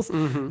levels,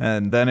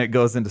 and then it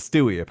goes into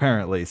Stewie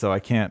apparently. So I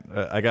can't.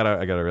 I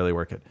gotta really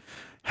work it.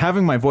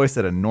 Having my voice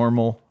at a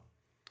normal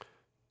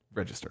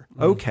register.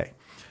 Okay.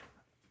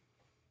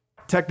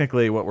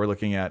 Technically, what we're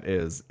looking at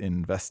is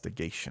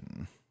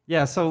investigation.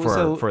 Yeah, so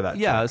for that.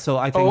 Yeah, check. so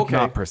I think okay.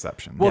 Not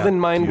perception. Well, Yeah. then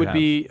mine You would have-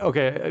 be...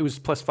 Okay, it was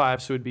 +5,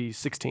 so it would be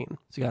 16.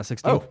 so you got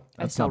 16. Oh,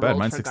 that's not bad.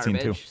 Mine's 16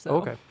 too.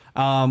 Okay.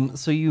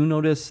 So you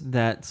notice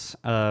that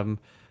on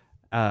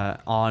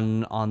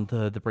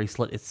the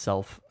bracelet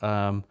itself,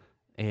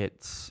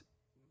 it's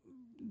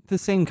the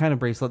same kind of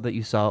bracelet that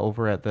you saw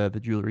over at the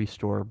jewelry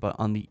store, but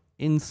on the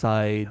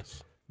inside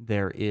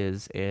there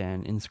is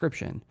an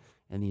inscription,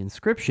 and the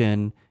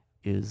inscription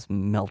is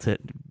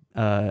melted,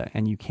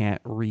 and you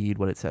can't read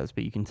what it says,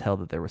 but you can tell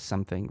that there was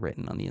something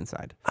written on the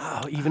inside.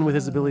 Oh, even with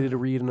his ability to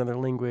read another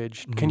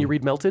language. Can you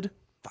read melted?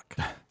 Fuck.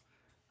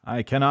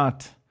 I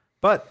cannot.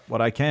 But what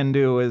I can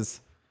do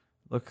is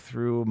look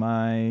through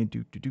my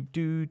do.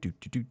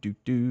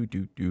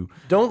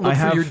 Don't look I for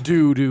have- your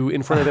doo-doo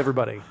in front of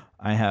everybody.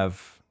 I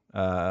have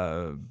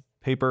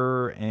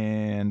paper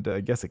and I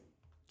guess a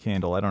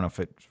candle. I don't know if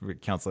it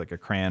counts like a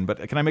crayon,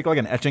 but can I make like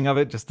an etching of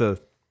it just to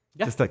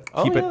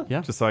keep it,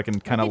 yeah. just so I can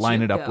kind of at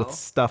line you it up go. with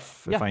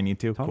stuff if Yeah, I need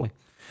to. totally.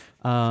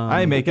 Cool.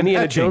 I make an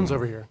Indiana etching. Jones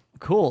over here.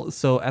 Cool.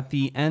 So at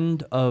the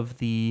end of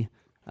the,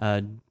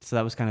 so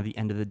that was kind of the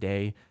end of the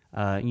day.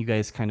 You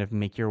guys kind of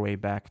make your way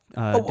back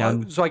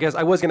down. So I guess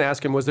I was going to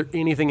ask him, was there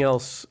anything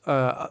else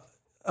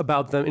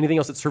about them, anything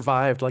else that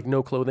survived, like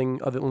no clothing,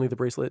 only the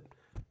bracelet,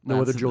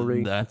 no other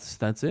jewelry?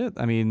 That's it.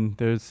 I mean,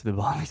 the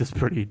body is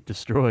pretty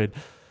destroyed.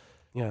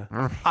 Yeah.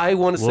 I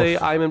want to say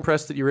I'm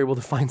impressed that you were able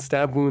to find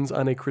stab wounds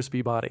on a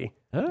crispy body.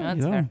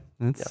 That's fair.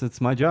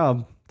 It's my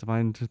job to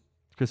find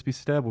crispy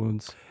stab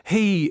wounds.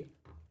 Hey,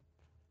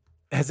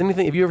 have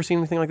you ever seen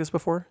anything like this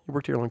before? You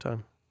worked here a long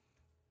time.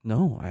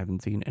 No, I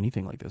haven't seen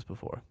anything like this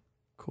before.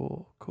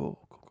 Cool.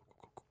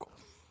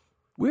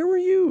 Where were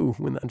you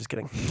when I'm just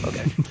kidding.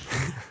 Okay.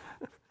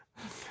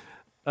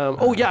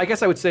 Yeah, I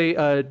guess I would say,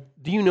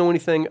 do you know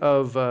anything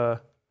of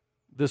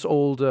this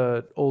old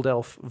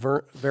elf,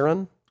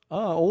 Varen?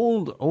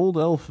 Old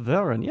elf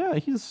Varen. Yeah,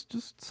 he's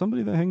just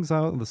somebody that hangs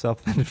out in the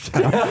south end of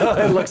town.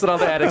 And looks at all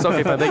the attics.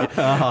 Okay, fine. Thank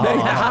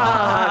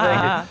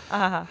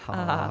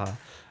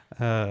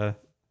you.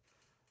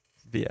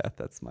 Yeah,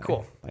 that's my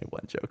Cool. my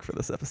one joke for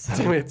this episode.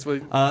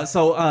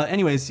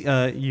 Anyways,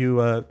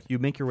 you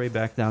make your way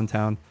back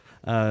downtown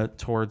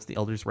towards the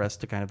Elder's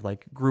Rest to kind of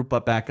like group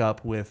back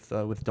up with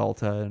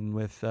Dalta and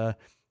with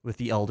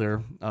the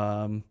Elder.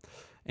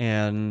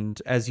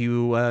 And as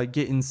you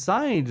get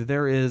inside,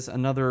 there is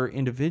another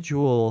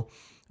individual,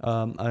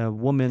 a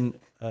woman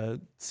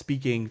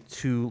speaking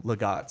to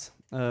Lagat.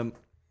 And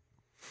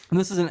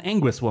this is an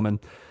Anguis woman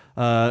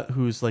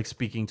who's like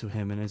speaking to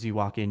him. And as you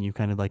walk in, you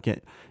kind of like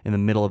get in the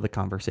middle of the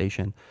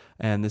conversation.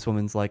 And this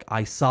woman's like,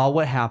 I saw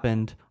what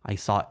happened. I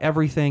saw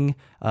everything.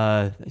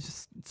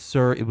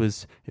 Sir, it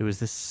was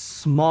this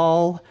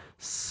small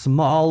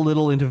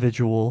little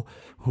individual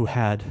who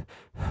had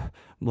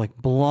like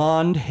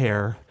blonde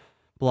hair,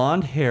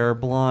 blonde,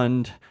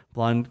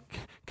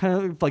 kind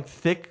of like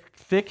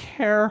thick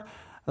hair.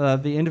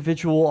 The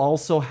individual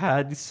also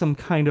had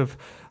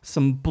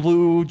some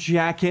blue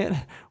jacket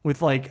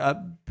with like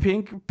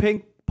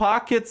pink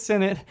pockets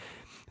in it.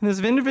 And this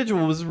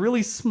individual was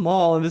really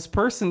small, and this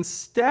person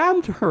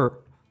stabbed her.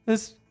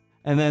 This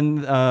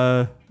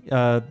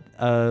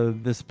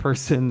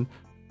person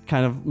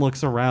kind of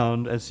looks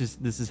around as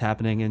this is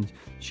happening, and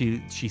she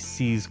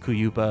sees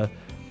Kuyupa,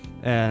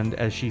 and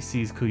as she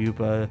sees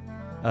Kuyupa,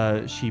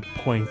 she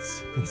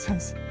points and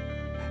says,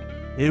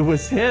 "It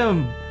was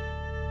him.